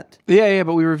before that? Yeah,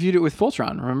 but we reviewed it with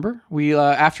Fultron, remember? We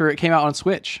after it came out on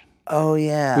Switch. Oh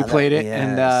yeah, We played it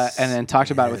and then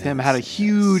talked about it with him. Had a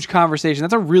huge conversation.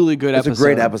 That's a really good episode. It's a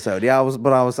great episode. Yeah,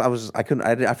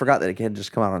 I forgot that it had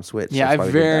just come out on Switch. Yeah, I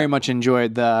very much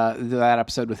enjoyed that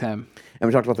episode with him. And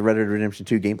we talked about the Red Dead Redemption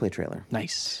 2 gameplay trailer.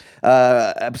 Nice.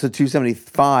 Episode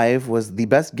 275 was the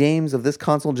best games of this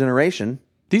console generation.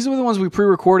 These were the ones we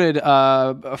pre-recorded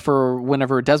for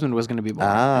whenever Desmond was going to be born.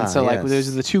 And so, like, those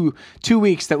are the two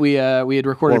weeks that we had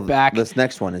recorded back. This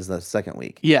next one is the second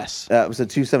week. Yes. Episode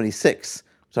 276.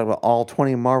 We talked about all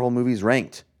 20 Marvel movies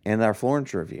ranked and our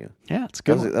Florence review. Yeah, it's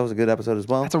good. That was a good episode as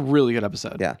well. That's a really good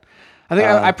episode. Yeah. I think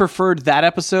I preferred that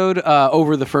episode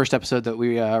over the first episode that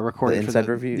we recorded. The Inside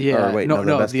Review? Yeah. Or wait,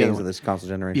 the best games of this console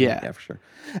generation. Yeah. For sure.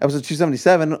 Episode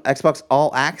 277, Xbox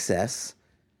All Access.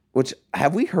 Which,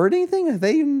 have we heard anything? Have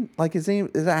they,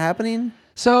 is that happening?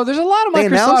 So there's a lot of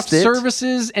Microsoft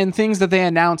services and things that they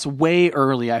announce way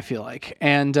early, I feel like.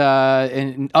 And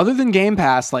other than Game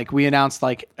Pass, like we announced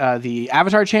the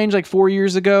Avatar change 4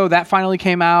 years ago. That finally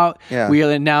came out. Yeah. We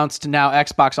announced now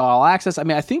Xbox All Access. I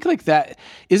mean, I think that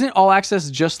isn't All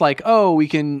Access just we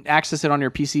can access it on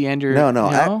your PC and your No,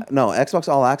 Xbox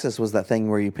All Access was that thing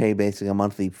where you pay basically a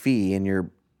monthly fee and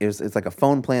it's like a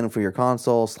phone plan for your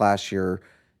console / your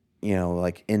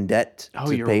in debt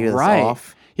to pay this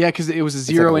off. Yeah, because it was a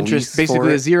zero interest,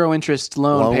 basically a zero interest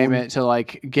loan payment to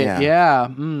get.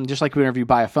 Just like whenever you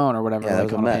buy a phone or whatever, that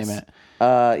was a mess. Payment.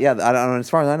 I don't know.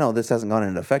 As far as I know, this hasn't gone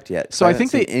into effect yet. So I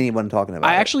think anyone talking about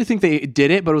it. I actually think they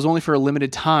did it, but it was only for a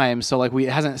limited time. So we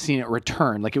hasn't seen it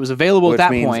return. It was available at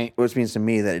that point, which means to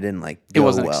me that it didn't it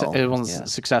wasn't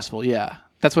successful. Yeah.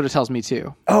 That's what it tells me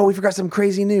too. Oh, we forgot some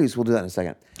crazy news. We'll do that in a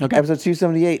second. Okay. Episode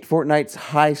 278, Fortnite's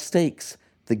High Stakes,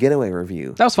 the Getaway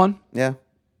review. That was fun. Yeah.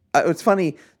 It's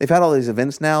funny. They've had all these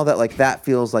events now that that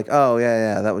feels like, oh,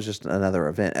 yeah, that was just another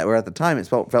event. Where at the time, it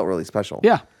felt really special.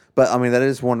 Yeah. But, I mean, that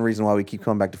is one reason why we keep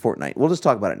coming back to Fortnite. We'll just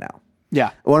talk about it now.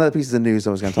 Yeah. One of the pieces of news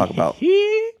I was going to talk about.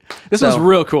 This was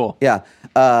real cool. Yeah.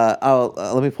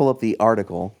 Let me pull up the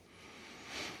article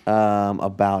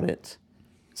about it.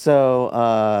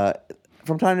 So,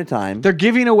 from time to time... They're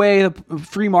giving away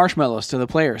free marshmallows to the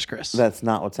players, Chris. That's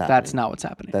not what's happening. That's not what's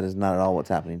happening. That is not at all what's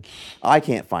happening. I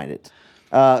can't find it.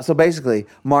 So basically,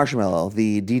 Marshmello,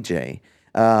 the DJ,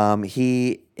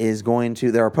 he is going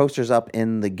to... There are posters up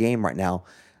in the game right now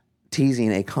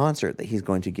teasing a concert that he's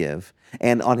going to give.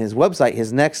 And on his website,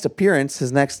 his next appearance,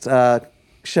 his next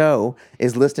show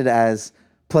is listed as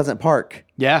Pleasant Park.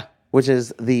 Yeah. Which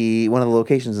is one of the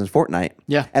locations in Fortnite.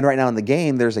 Yeah. And right now in the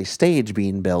game, there's a stage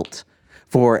being built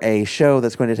for a show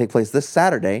that's going to take place this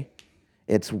Saturday.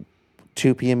 It's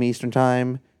 2 p.m. Eastern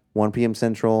Time, 1 p.m.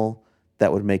 Central.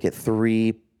 That would make it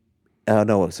that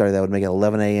would make it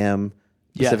 11 a.m.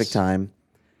 Pacific Time.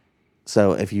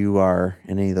 So if you are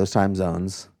in any of those time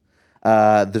zones,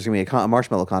 there's going to be a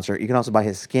Marshmello concert. You can also buy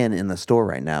his skin in the store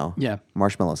right now. Yeah.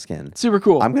 Marshmello skin. Super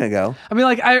cool. I'm going to go. I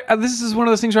mean, this is one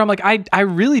of those things where I'm I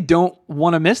really don't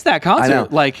want to miss that concert.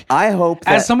 I know. I hope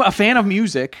that... As a fan of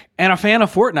music and a fan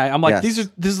of Fortnite, I'm like, Yes.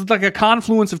 this is like a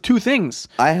confluence of two things.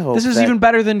 I hope this is that- even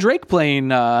better than Drake playing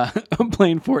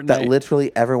Fortnite. That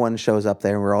literally everyone shows up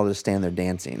there and we're all just standing there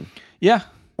dancing. Yeah.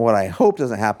 What I hope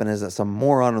doesn't happen is that some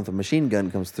moron with a machine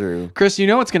gun comes through. Chris, you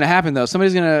know what's going to happen, though?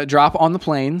 Somebody's going to drop on the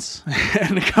planes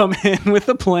and come in with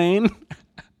the plane.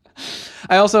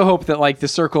 I also hope that the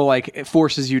circle it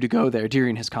forces you to go there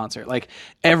during his concert.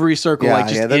 Every circle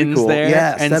ends cool. there.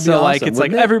 Yes, and that'd be so awesome, it's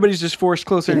wouldn't it? everybody's just forced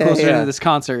closer and closer into this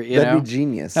concert. That'd be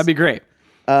genius. That'd be great.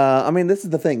 I mean, this is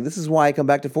the thing. This is why I come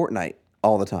back to Fortnite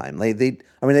all the time. They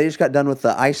just got done with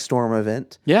the Ice Storm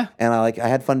event. Yeah. And I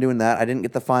had fun doing that. I didn't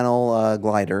get the final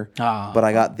glider, but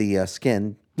I got the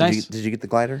skin. Nice. Did you get the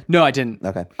glider? No, I didn't.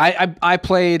 Okay. I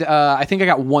played. I think I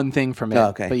got one thing from it. Oh,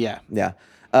 okay. But yeah. Yeah.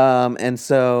 And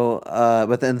so,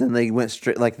 but then they went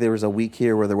straight. There was a week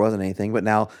here where there wasn't anything, but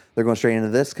now they're going straight into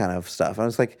this kind of stuff. I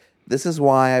was like, this is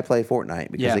why I play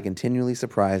Fortnite, because they continually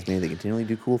surprise me. They continually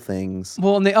do cool things.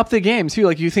 Well, and they up the game too.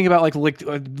 You think about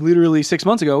literally 6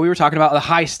 months ago, we were talking about the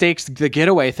high stakes, the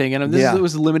getaway thing, and it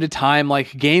was a limited time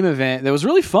game event that was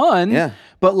really fun. Yeah.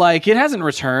 But it hasn't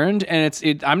returned,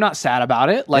 and I'm not sad about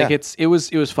it. It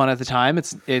was fun at the time.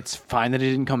 It's fine that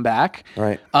it didn't come back.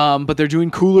 Right. But they're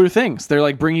doing cooler things.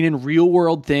 They're bringing in real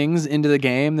world things into the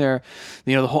game. They're,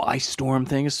 the whole Ice Storm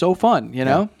thing is so fun. You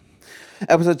know.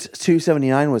 Episode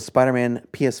 279 was Spider-Man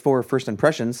PS4 First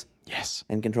Impressions. Yes.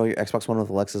 And control your Xbox One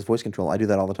with Alexa's voice control. I do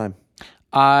that all the time.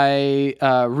 I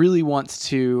really want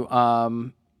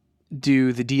to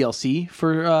do the DLC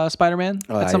for Spider-Man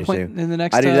at some point in the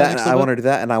next. I do that. Next I want to do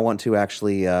that, and I want to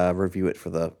actually review it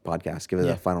for the podcast. Give it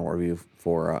a final review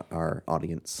for our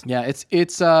audience. Yeah,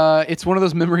 it's one of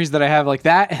those memories that I have like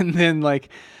that, and then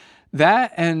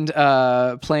That and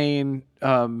playing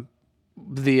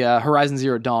the Horizon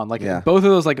Zero Dawn, like Yeah. both of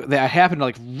those, like that happened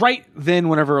like right then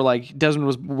whenever like Desmond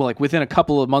was like within a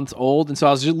couple of months old, and so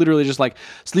I was just literally just like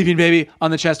sleeping baby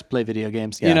on the chest, play video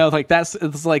games. Yeah. You know, like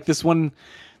it's like this one.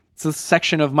 It's a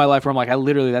section of my life where I'm like, I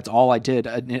literally, that's all I did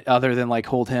other than like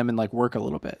hold him and like work a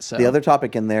little bit. So The other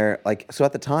topic in there, like, so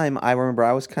at the time, I remember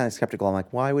I was kind of skeptical. I'm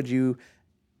like, why would you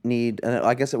need? And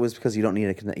I guess it was because you don't need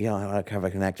a Connect. You don't have a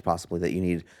Connect possibly that you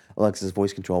need Alexa's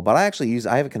voice control. But I actually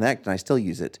I have a Connect and I still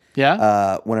use it.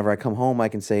 Yeah? Whenever I come home, I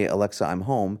can say, Alexa, I'm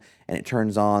home, and it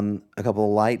turns on a couple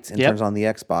of lights and Yep. turns on the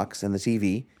Xbox and the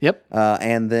TV. Yep.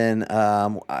 And then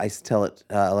I tell it,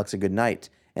 Alexa, good night,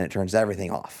 and it turns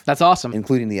everything off, That's awesome.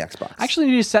 including the Xbox. I actually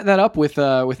need to set that up with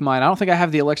mine. I don't think I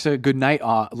have the Alexa Goodnight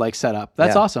like set up.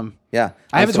 That's Yeah. awesure. Yeah,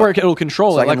 I have it to where it'll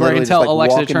control so it, like where I can literally tell just,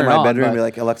 Alexa walk to turn into it my on. bedroom and but- be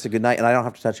like, Alexa, good night, and I don't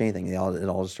have to touch anything. It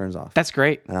all just turns off. That's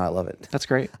great. And I love it. That's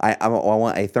great. I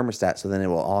want a thermostat, so then it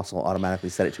will also automatically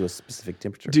set it to a specific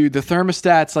temperature. Dude, the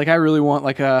thermostats, like I really want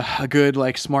like a good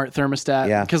like smart thermostat.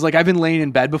 Yeah. Because like I've been laying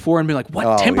in bed before and been like, what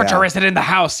Oh, temperature yeah. is it in the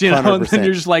house? You know, and then 100%.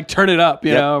 you're just like, turn it up,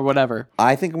 you Yep. know, or whatever.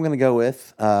 I think I'm going to go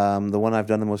with the one I've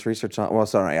done the most research on. Well,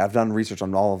 sorry, I've done research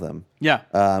on all of them. Yeah.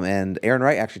 And Aaron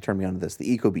Wright actually turned me on to this,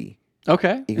 the Ecobee.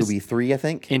 Okay. Ecobee 3, I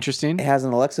think. Interesting. It has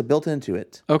an Alexa built into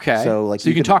it. Okay. So like So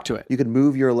you can talk to it. You could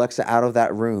move your Alexa out of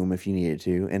that room if you needed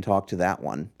to and talk to that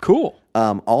one. Cool.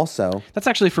 Also, That's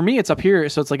actually, for me, it's up here.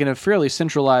 So it's like in a fairly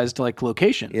centralized like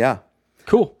location. yeah.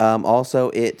 Cool. Also,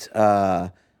 it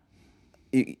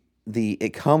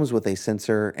comes with a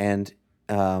sensor, and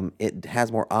it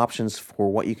has more options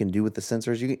for what you can do with the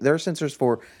sensors. There are sensors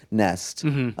for Nest.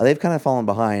 They've kind of fallen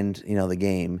behind, the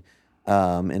game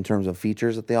in terms of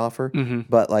features that they offer.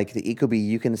 But like the Ecobee,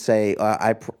 you can say,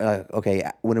 okay,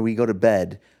 when we go to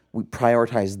bed, we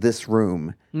prioritize this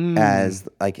room as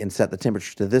like and set the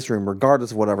temperature to this room,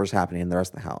 regardless of whatever's happening in the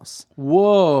rest of the house.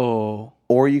 Whoa.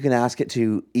 Or you can ask it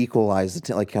to equalize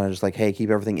like kind of just like, hey, keep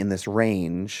everything in this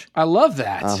range. I love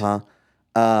that. Uh-huh.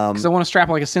 Because I want to strap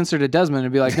like a sensor to Desmond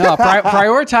and be like, no,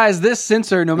 prioritize this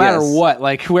sensor no matter Yes. what.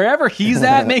 Like wherever he's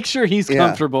at, make sure he's Yeah.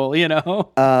 comfortable, you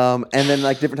know? And then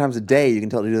like different times of day, you can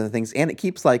tell it to do other things. And it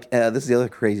keeps like, this is the other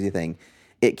crazy thing.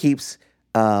 It keeps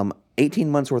 18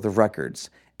 months worth of records.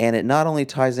 And it not only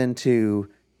ties into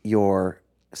your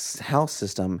house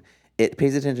system, it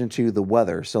pays attention to the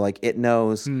weather. So like it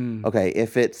knows, okay,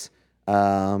 if it's,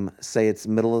 say it's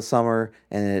middle of summer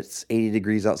and it's 80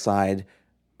 degrees outside,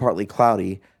 partly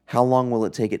cloudy, how long will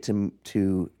it take it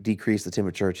to decrease the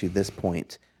temperature to this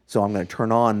point? So I'm going to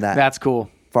turn on that That's cool.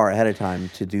 far ahead of time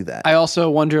to do that. I also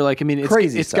wonder, like, I mean,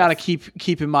 Crazy it's stuff. got to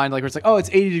keep in mind, like, where it's like, oh, it's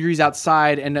 80 degrees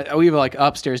outside, and we have like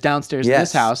upstairs, downstairs in this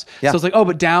Yes. house. Yeah. So it's like, oh,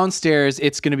 but downstairs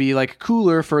it's going to be like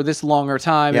cooler for this longer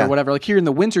time Yeah. or whatever. Like here in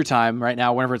the winter time right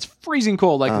now, whenever it's freezing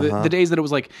cold, like the days that it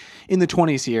was like in the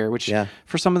 20s here, which Yeah.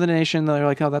 for some of the nation they're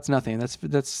like, oh, that's nothing. That's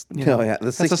you know, Oh, yeah. The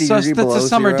that's 60 that's degree below a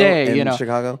summer zero day, in you know,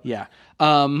 Chicago. Yeah.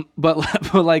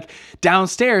 But like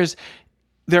downstairs,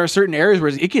 there are certain areas where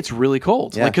it gets really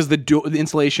cold, Yeah. like because the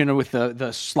insulation with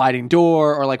the sliding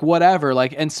door or like whatever,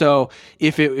 like, and so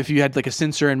if you had like a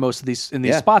sensor in most of these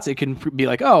Yeah. spots, it can be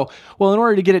like, oh, well, in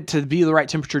order to get it to be the right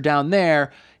temperature down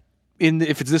there,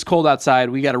 if it's this cold outside,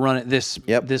 we got to run it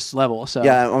this level. So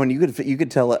Yeah, I mean, you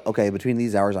could tell it. Okay, between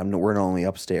these hours, we're only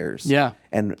upstairs. Yeah.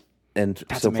 and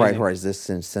so amazing. prioritize this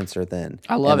sensor then.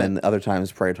 I love and then other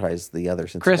times prioritize the other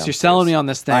sensor. Chris, you're downstairs. selling me on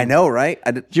this thing. I know, right?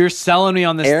 You're selling me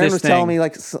on this. Aaron this was thing. telling me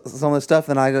like some of the stuff,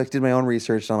 and I like did my own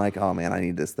research. And I'm like, oh man, I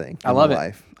need this thing. I love my it.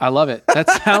 Life. I love it. That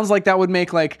sounds like that would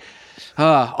make like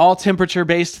all temperature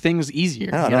based things easier.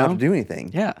 I you don't have know? to do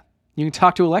anything. Yeah, you can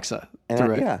talk to Alexa And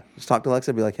through it. yeah, just talk to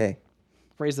Alexa. Be like, hey,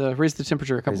 Raise the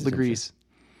temperature a couple the degrees.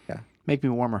 yeah. Make me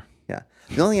warmer. Yeah.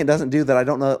 The only thing it doesn't do that I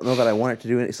don't know that I want it to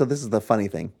do. So this is the funny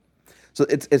thing. So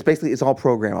it's basically it's all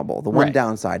programmable. The one Right.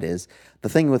 downside is the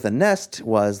thing with the Nest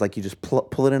was like you just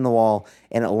pull it in the wall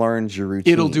and it learns your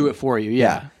routine. It'll do it for you.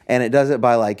 Yeah. And it does it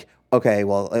by like, okay,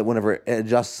 well, whenever it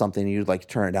adjusts something, you like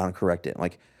turn it down and correct it.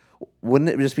 Like, wouldn't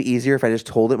it just be easier if I just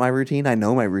told it my routine? I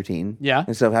know my routine. Yeah.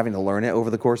 Instead of having to learn it over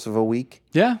the course of a week,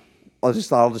 Yeah. I'll just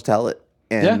tell it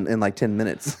in Yeah. like 10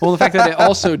 minutes. Well, the fact that it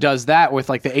also does that with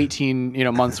like the 18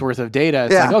 months worth of data,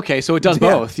 it's Yeah. like, okay, so it does Yeah,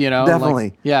 both. Like,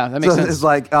 definitely. yeah, that makes So sense. it's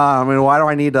like, I mean, why do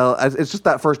I need to? It's just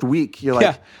that first week. You're like,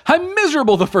 Yeah, I'm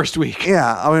miserable the first week.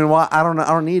 yeah. I mean, why? I don't know. I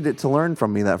don't need it to learn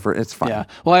from me that for. It's fine. Yeah.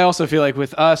 Well, I also feel like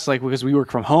with us, like because we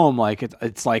work from home, like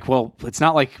it's like, well, it's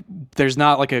not like there's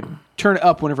not like a turn it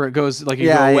up whenever it goes like you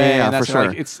go away, and that's for sure.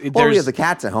 like well, we there's have the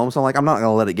cats at home, so I'm like, I'm not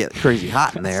gonna let it get crazy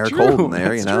hot in there, That's cold true. in there.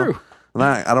 That's You know, true.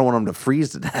 I don't want them to freeze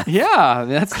to death. yeah,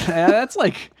 that's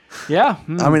like Yeah.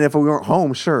 I mean, if we weren't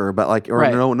home, sure, but like, or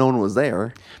Right. no one was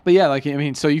there. But yeah, like, I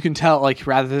mean, so you can tell, like,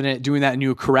 rather than it doing that and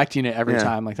you correcting it every Yeah.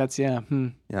 time, like, that's, yeah.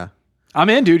 Yeah. I'm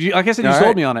in, dude. Like I said, you All sold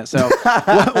right. me on it. So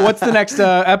what's the next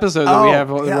episode that we have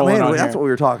rolling on that's here? what we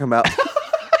were talking about.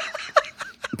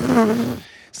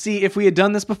 See, if we had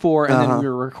done this before and then we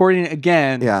were recording it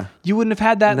again, Yeah. you wouldn't have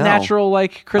had that No. natural,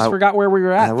 like, Chris forgot where we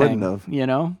were at I wouldn't thing, have. you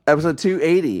know? Episode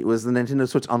 280 was the Nintendo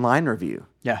Switch Online review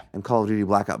Yeah. and Call of Duty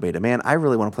Blackout Beta. Man, I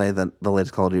really want to play the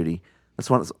latest Call of Duty. That's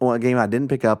one game I didn't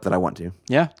pick up that I want to.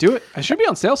 Yeah, do it. It should be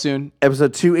on sale soon.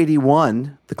 Episode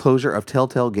 281, the closure of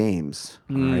Telltale Games,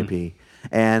 RIP.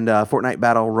 And Fortnite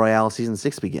Battle Royale Season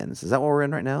 6 begins. Is that what we're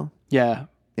in right now? Yeah.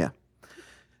 Yeah.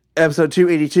 Episode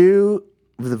 282,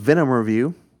 the Venom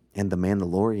review and the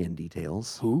Mandalorian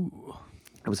details. Ooh.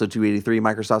 Episode 283,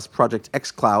 Microsoft's Project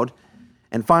X Cloud.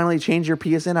 And finally, change your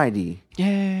PSN ID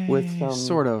Yay. With,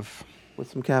 sort of. with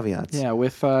some caveats. Yeah,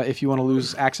 with if you want to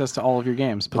lose access to all of your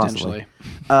games, potentially.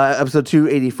 Episode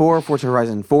 284, Forza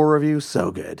Horizon 4 review.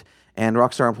 So good. And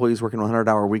Rockstar employees working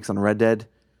 100-hour weeks on Red Dead.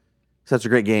 Such a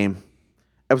great game.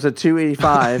 Episode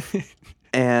 285,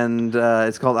 and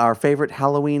it's called Our Favorite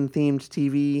Halloween-Themed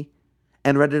TV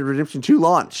and Red Dead Redemption 2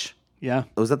 launch. Yeah.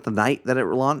 Was that the night that it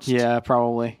launched? Yeah,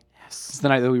 probably. Yes. It's the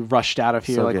night that we rushed out of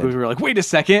here. So like good. we were like, wait a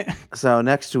second. So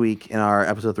next week in our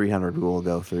episode 300, we will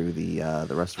go through the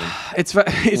rest of them. It's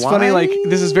funny. Like,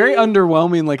 this is very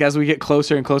underwhelming. Like, as we get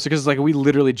closer and closer, because like we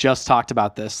literally just talked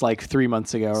about this like 3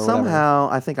 months ago. Or Somehow,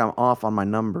 I think I'm off on my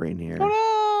numbering here whatever.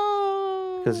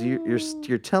 Oh, no. because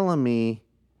you're telling me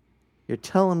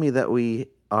that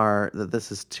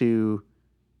this is too.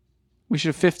 We should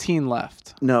have 15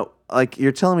 left. No, like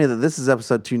you're telling me that this is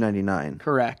episode 299.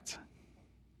 Correct.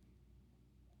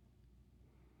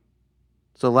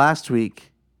 So last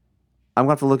week, I'm going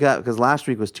to have to look at because last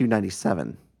week was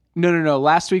 297. No.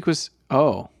 Last week was.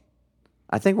 Oh,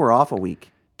 I think we're off a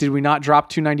week. did we not drop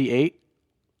 298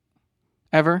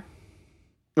 ever?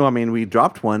 Well, I mean, we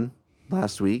dropped one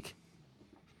last week.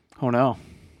 Oh no.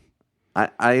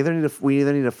 We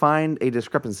either need to find a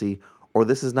discrepancy or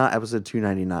this is not episode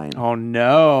 299. Oh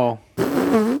no.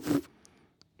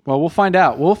 Well, we'll find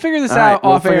out. We'll figure this All out right,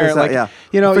 we'll off figure air. this out, Like, yeah.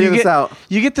 you know, We'll figure this out.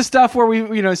 You get the stuff where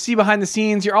we, see behind the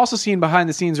scenes. You're also seeing behind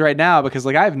the scenes right now because,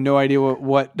 like, I have no idea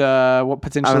what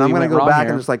potentially. I mean, I'm going to went go wrong back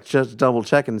here. and just double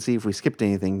check and see if we skipped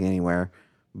anything anywhere.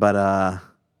 But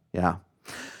yeah.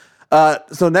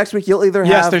 So next week you'll either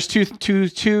Yes, have there's two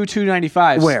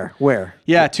 295s. where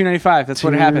Yeah, 295. That's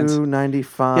what happens.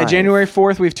 295. Yeah, January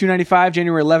 4th we have 295.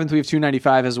 January 11th we have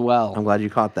 295 as well. I'm glad you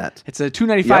caught that. It's a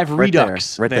 295 Yep,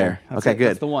 redux. Right there. That's Okay, it. good.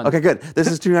 That's the one. Okay, good. This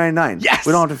is 299. Yes.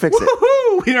 We don't have to fix it.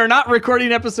 Woohoo! We are not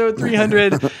recording episode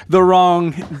 300 the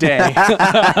wrong day.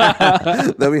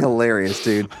 That'd be hilarious,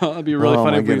 dude. That'd be really Oh,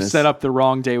 funny my if we goodness. set up the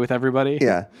wrong day with everybody.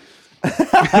 Yeah.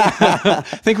 I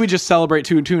think we just celebrate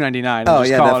 299 and Oh, just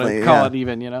yeah, call definitely, it call yeah. it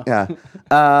even, Yeah.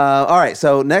 All right.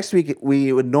 So next week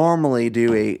we would normally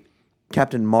do a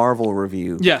Captain Marvel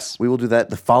review. Yes. We will do that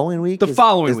the following week. The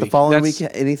following is the week. following That's- week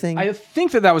anything? I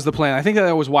think that was the plan. I think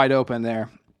that was wide open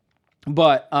there.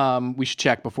 But we should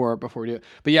check before we do it.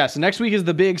 But yeah, so next week is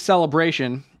the big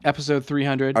celebration, episode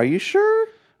 300. Are you sure?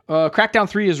 Crackdown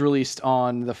 3 is released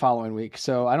on the following week,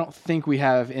 so I don't think we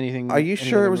have anything. Are you any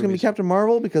sure other it was going to be movies. Captain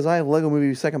Marvel? Because I have Lego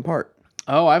Movie second part.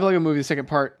 Oh, I have Lego Movie the second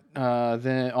part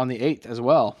then on the 8th as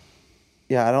well.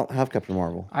 Yeah, I don't have Captain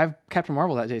Marvel. I have Captain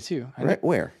Marvel that day too. I think. Right?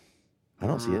 Where? I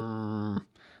don't see it.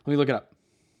 Let me look it up.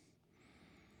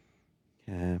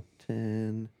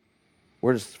 Captain.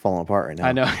 We're just falling apart right now.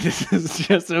 I know this is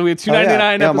just so we have Oh, yeah.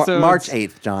 299 Yeah, episodes. March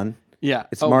 8th, John. Yeah,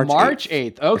 It's March March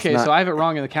 8th. Okay, not- so I have it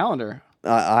wrong in the calendar.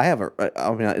 I have it.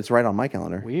 I mean, it's right on my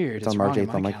calendar. Weird. It's on March wrong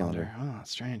 8th on my calendar. Oh, that's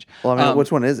strange. Well, I mean,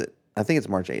 which one is it? I think it's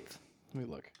March 8th. Let me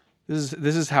look. This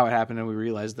is how it happened, and we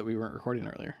realized that we weren't recording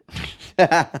earlier.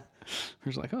 We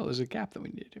was like, oh, there's a gap that we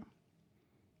need to do.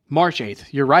 March 8th.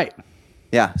 You're right.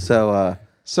 Yeah. So,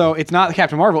 So it's not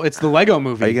Captain Marvel. It's the Lego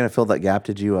Movie. are you going to fill that gap?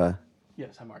 Did you?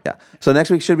 Yes, I'm Mark. Yeah. So next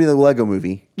week should be the Lego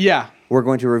Movie. Yeah. We're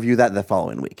going to review that the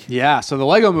following week. Yeah. So the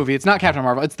Lego Movie. It's not Captain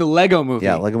Marvel. It's the Lego Movie.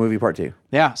 Yeah, Lego Movie Part 2.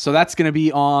 Yeah. So that's going to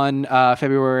be on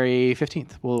February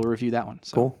 15th. We'll review that one.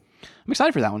 So Cool. I'm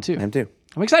excited for that one too. Him too.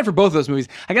 I'm excited for both of those movies.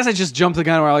 I guess I just jumped the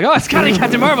gun where I'm like, oh, it's got to be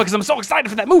Captain Marvel because I'm so excited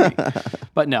for that movie.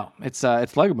 But no, it's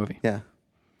Lego Movie. Yeah.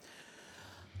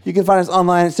 You can find us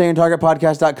online at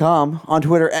StayingTargetPodcast.com, on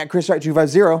Twitter at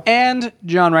ChrisWright250. And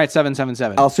John Wright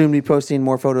 777. I'll soon be posting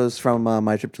more photos from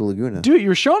my trip to Laguna. Dude, you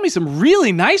were showing me some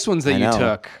really nice ones that I you know.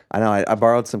 took. I know. I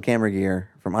borrowed some camera gear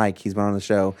from Ike. He's been on the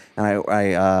show, and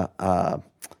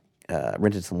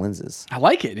rented some lenses. I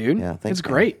like it, dude. Yeah, thanks, it's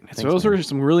man. great. Thanks, Those are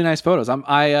some really nice photos.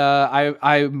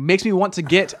 I makes me want to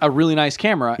get a really nice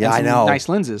camera Yeah, and I some know. nice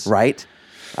lenses. Right?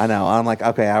 I know. I'm like,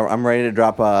 okay, I'm ready to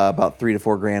drop about $3,000 to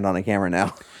 $4,000 on a camera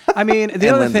now. I mean, the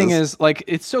And other thing lenses. is like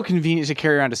it's so convenient to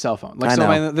carry around a cell phone. Like I so,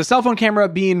 know. the cell phone camera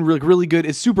being really good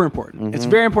is super important. It's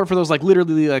very important for those like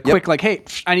literally like quick like, hey,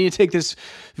 I need to take this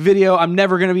video. I'm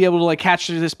never going to be able to like catch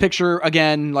this picture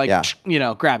again. Like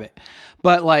grab it.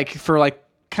 But like for like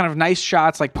kind of nice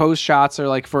shots, like pose shots, or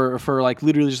like for like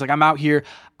literally just like I'm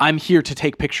here to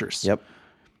take pictures. Yep.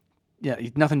 Yeah,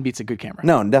 nothing beats a good camera.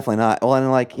 No, definitely not. Well,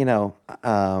 and like,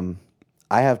 I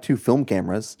have 2 film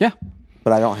cameras. Yeah.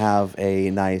 But I don't have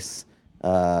a nice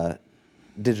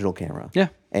digital camera. Yeah.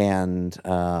 And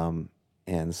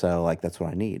so like that's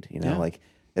what I need. Yeah. Like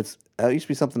it used to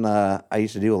be something I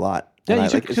used to do a lot. Yeah,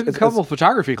 And you took a couple of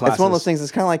photography classes. It's one of those things.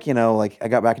 It's kind of like like I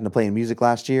got back into playing music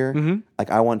last year. Mm-hmm. Like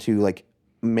I want to like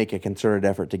make a concerted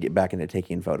effort to get back into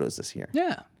taking photos this year.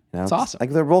 Yeah. It's It's awesome.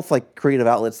 Like they're both like creative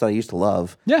outlets that I used to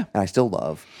love. Yeah. And I still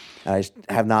love. And I just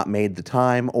have not made the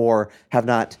time or have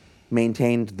not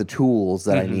maintained the tools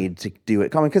that I need to do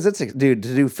it. Because to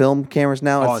do film cameras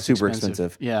now, it's super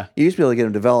expensive. Yeah. You used to be able to get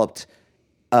them developed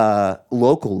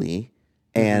locally,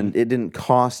 and it didn't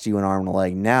cost you an arm and a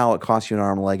leg. Now it costs you an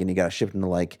arm and a leg, and you got to ship them to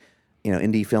like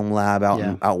Indie Film Lab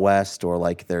out west, or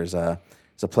like there's a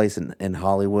place in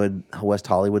Hollywood, West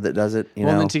Hollywood, that does it. And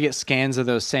then to get scans of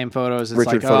those same photos, it's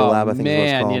Richard like, Photo oh Lab, I think is what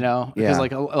it's man, called. because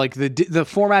Yeah. like the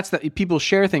formats that people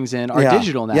share things in are Yeah.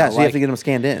 digital now. Yeah, so you have Like- to get them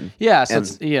scanned in. Yeah, so And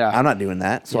it's- yeah. I'm not doing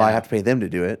that, so Yeah. I have to pay them to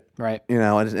do it. Right. And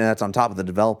that's on top of the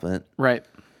development. right.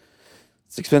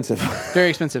 It's expensive. Very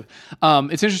expensive.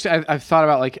 It's interesting. I've thought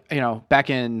about like back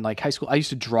in like high school, I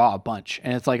used to draw a bunch,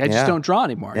 and it's like I just Yeah. don't draw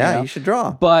anymore. Yeah, you should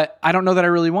draw. But I don't know that I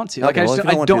really want to. Like Okay, I well, just if you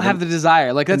don't I want don't to, have the then-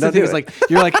 desire. Like that's the then thing don't is do like it.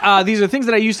 you're like these are things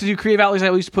that I used to do, creative outlets. I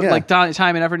used to put Yeah. like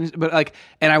time and effort, but like,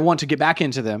 and I want to get back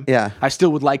into them. Yeah. I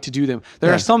still would like to do them.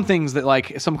 There Yeah. are some things that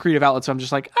like some creative outlets I'm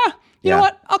just like you Yeah. know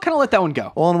what, I'll kind of let that one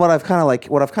go. Well, and what I've kind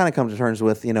of come to terms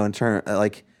with, in turn,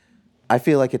 like I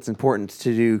feel like it's important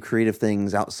to do creative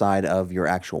things outside of your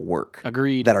actual work.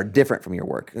 Agreed. That are different from your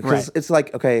work. Because Right. it's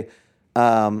like, okay,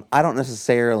 I don't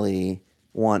necessarily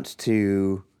want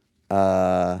to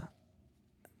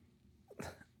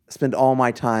spend all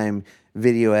my time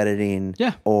video editing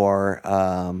Yeah. or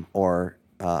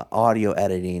audio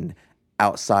editing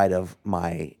outside of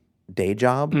my day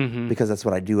job, because that's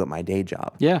what I do at my day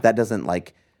job. Yeah. That doesn't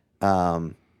like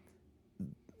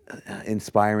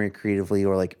inspire me creatively,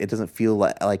 or like it doesn't feel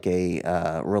like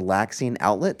a relaxing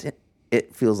outlet.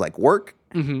 It feels like work.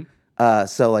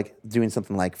 So like doing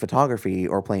something like photography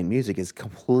or playing music is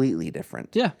completely different.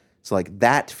 Yeah. So like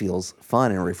that feels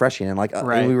fun and refreshing, and like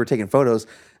Right. and we were taking photos,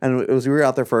 and we were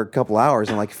out there for a couple hours,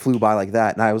 and like flew by like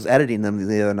that. And I was editing them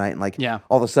the other night, and like Yeah.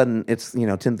 all of a sudden it's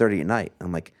 10:30 at night.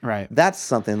 I'm like, Right. That's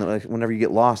something that like whenever you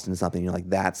get lost in something, you're like,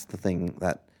 that's the thing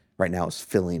that right now is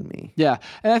filling me. Yeah,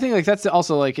 and I think like that's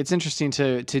also like it's interesting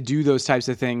to do those types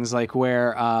of things like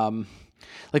where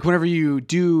like whenever you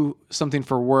do something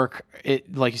for work,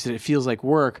 it like you said it feels like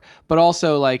work, but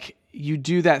also like you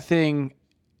do that thing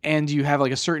and you have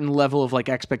like a certain level of like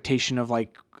expectation of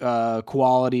like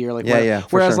quality or like Yeah, whatever. yeah,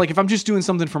 for Whereas sure. like if I'm just doing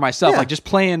something for myself, Yeah. like just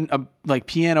playing a like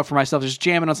piano for myself, just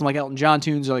jamming on some like Elton John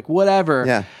tunes or like whatever.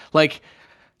 Yeah. Like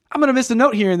I'm gonna miss a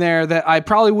note here and there that I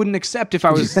probably wouldn't accept if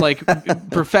I was like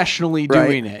professionally Right.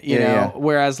 doing it, you Yeah, know. yeah.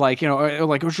 Whereas like or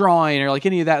like drawing or like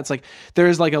any of that, it's like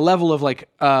there's like a level of like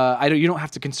you don't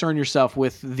have to concern yourself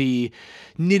with the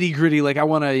nitty gritty. Like I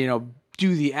want to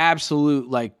do the absolute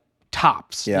like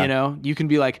tops. Yeah. You can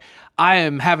be like I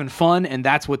am having fun and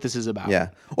that's what this is about. Yeah.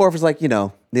 Or if it's like,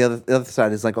 the other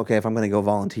side is like, okay, if I'm going to go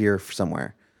volunteer for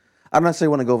somewhere, I don't necessarily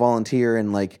want to go volunteer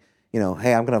and like, hey,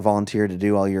 I'm going to volunteer to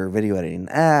do all your video editing.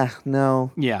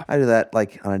 No. Yeah. I do that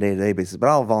like on a day-to-day basis, but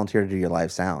I'll volunteer to do your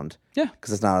live sound. Yeah.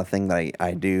 Because it's not a thing that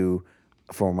I do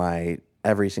for my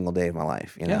every single day of my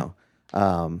life, know. But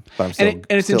I'm still And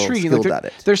it's still intriguing. skilled Like at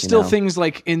it. there's still know? things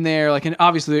like in there, like, and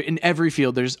obviously in every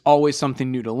field, there's always something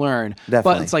new to learn. But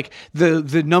Definitely. it's like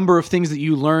the number of things that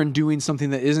you learn doing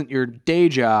something that isn't your day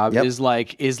job Yep.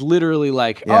 is literally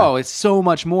like, Yeah. oh, it's so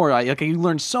much more. Like you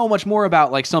learn so much more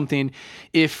about like something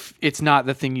if it's not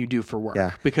the thing you do for work.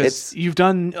 Yeah. Because you've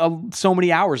done so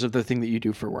many hours of the thing that you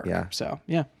do for work. Yeah. So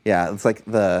yeah. Yeah, it's like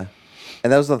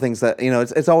and those are the things that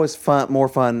it's always more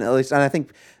fun. At least, and I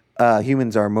think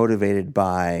humans are motivated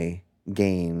by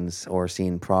gains or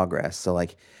seeing progress. So,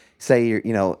 like, say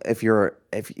if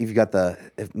you've got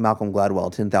if Malcolm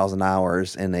Gladwell 10,000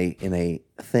 hours in a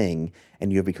thing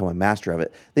and you have become a master of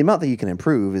it, the amount that you can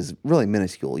improve is really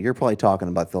minuscule. You're probably talking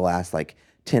about the last like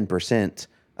 10%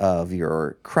 of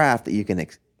your craft that you can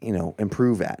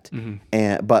improve at,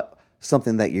 Mm-hmm. but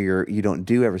something that you don't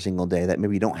do every single day that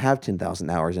maybe you don't have 10,000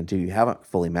 hours into, you haven't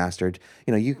fully mastered.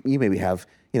 You maybe have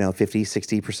 50,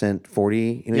 60%,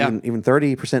 40, even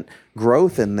 30%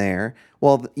 growth in there.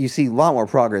 Well, you see a lot more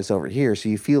progress over here, so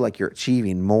you feel like you're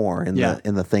achieving more in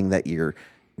the thing that you're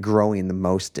growing the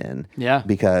most in. Yeah.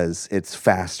 Because it's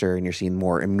faster and you're seeing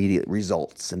more immediate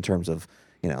results in terms of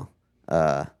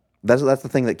that's the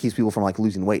thing that keeps people from like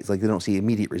losing weight. It's like they don't see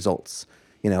immediate results.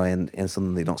 And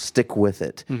something they don't stick with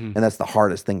it. Mm-hmm. And that's the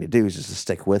hardest thing to do is just to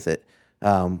stick with it.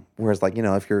 Whereas like,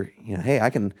 if you're, hey, I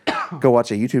can go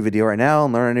watch a YouTube video right now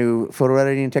and learn a new photo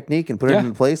editing technique and put it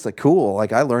into place. Like, cool.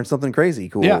 Like I learned something crazy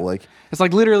cool. Yeah. Like it's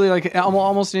like literally like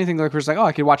almost anything like where it's like, oh,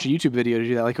 I could watch a YouTube video to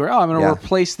do that. Like, I'm going to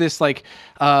replace this like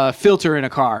filter in a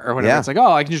car or whatever. Yeah. It's like,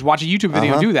 oh, I can just watch a YouTube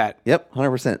video and do that. Yep.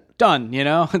 100%. Done.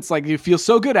 It's like you feel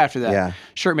so good after that. Yeah.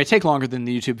 Sure, it may take longer than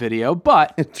the YouTube video,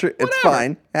 but It's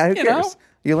fine. Yeah, who cares?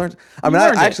 You learned. I mean,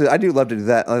 I do love to do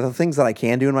that. Like the things that I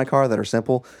can do in my car that are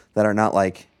simple, that are not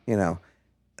like,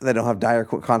 that don't have dire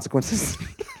consequences.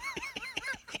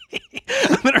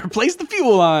 I'm going to replace the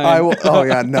fuel line. I will. Oh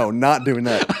yeah, no, not doing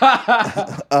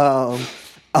that.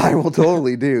 I will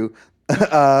totally do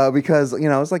because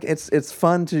it's like it's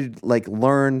fun to like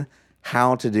learn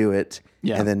how to do it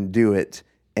and then do it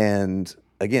and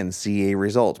again see a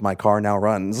result. My car now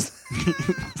runs.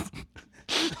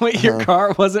 Wait, your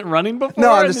car wasn't running before?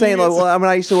 No, I'm just saying. Like,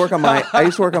 I used to work on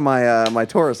my my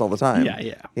Taurus all the time.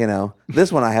 Yeah.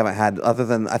 This one I haven't had. Other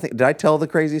than I think, did I tell the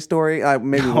crazy story?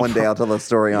 Maybe one day I'll tell the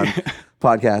story on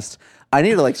podcast. I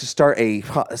need to like to start a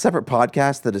separate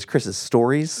podcast that is Chris's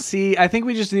stories. See, I think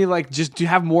we just need just to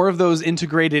have more of those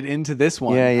integrated into this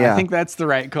one. Yeah. I think that's the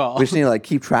right call. We just need to like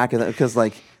keep track of that because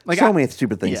so many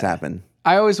stupid things happen.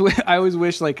 I always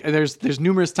wish like there's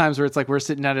numerous times where it's like we're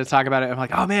sitting down to talk about it. And I'm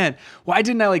like, oh man, why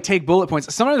didn't I like take bullet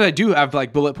points? Sometimes I do have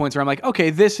like bullet points where I'm like, okay,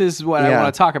 this is what I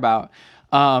want to talk about.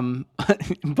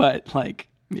 But like,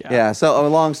 yeah. So a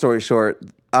long story short,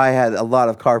 I had a lot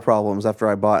of car problems after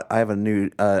I have a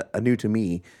new to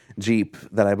me Jeep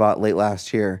that I bought late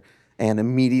last year, and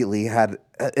immediately had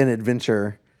an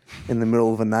adventure in the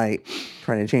middle of the night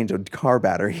trying to change a car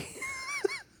battery.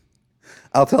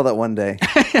 I'll tell that one day.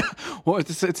 Well,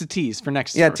 it's a tease for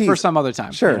next. Tease. For some other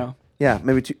time. Sure. Yeah,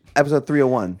 maybe episode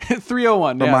 301.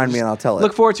 301. Remind me and I'll tell it.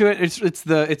 Look forward to it. It's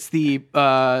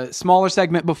the smaller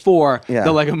segment before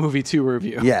the Lego Movie 2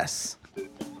 review. Yes.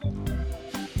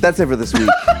 That's it for this week.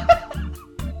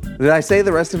 Did I say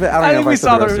the rest of it? I don't know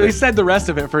if we said the rest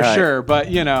of it for sure, but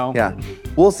Yeah.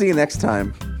 We'll see you next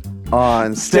time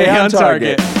on Stay on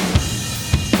Target.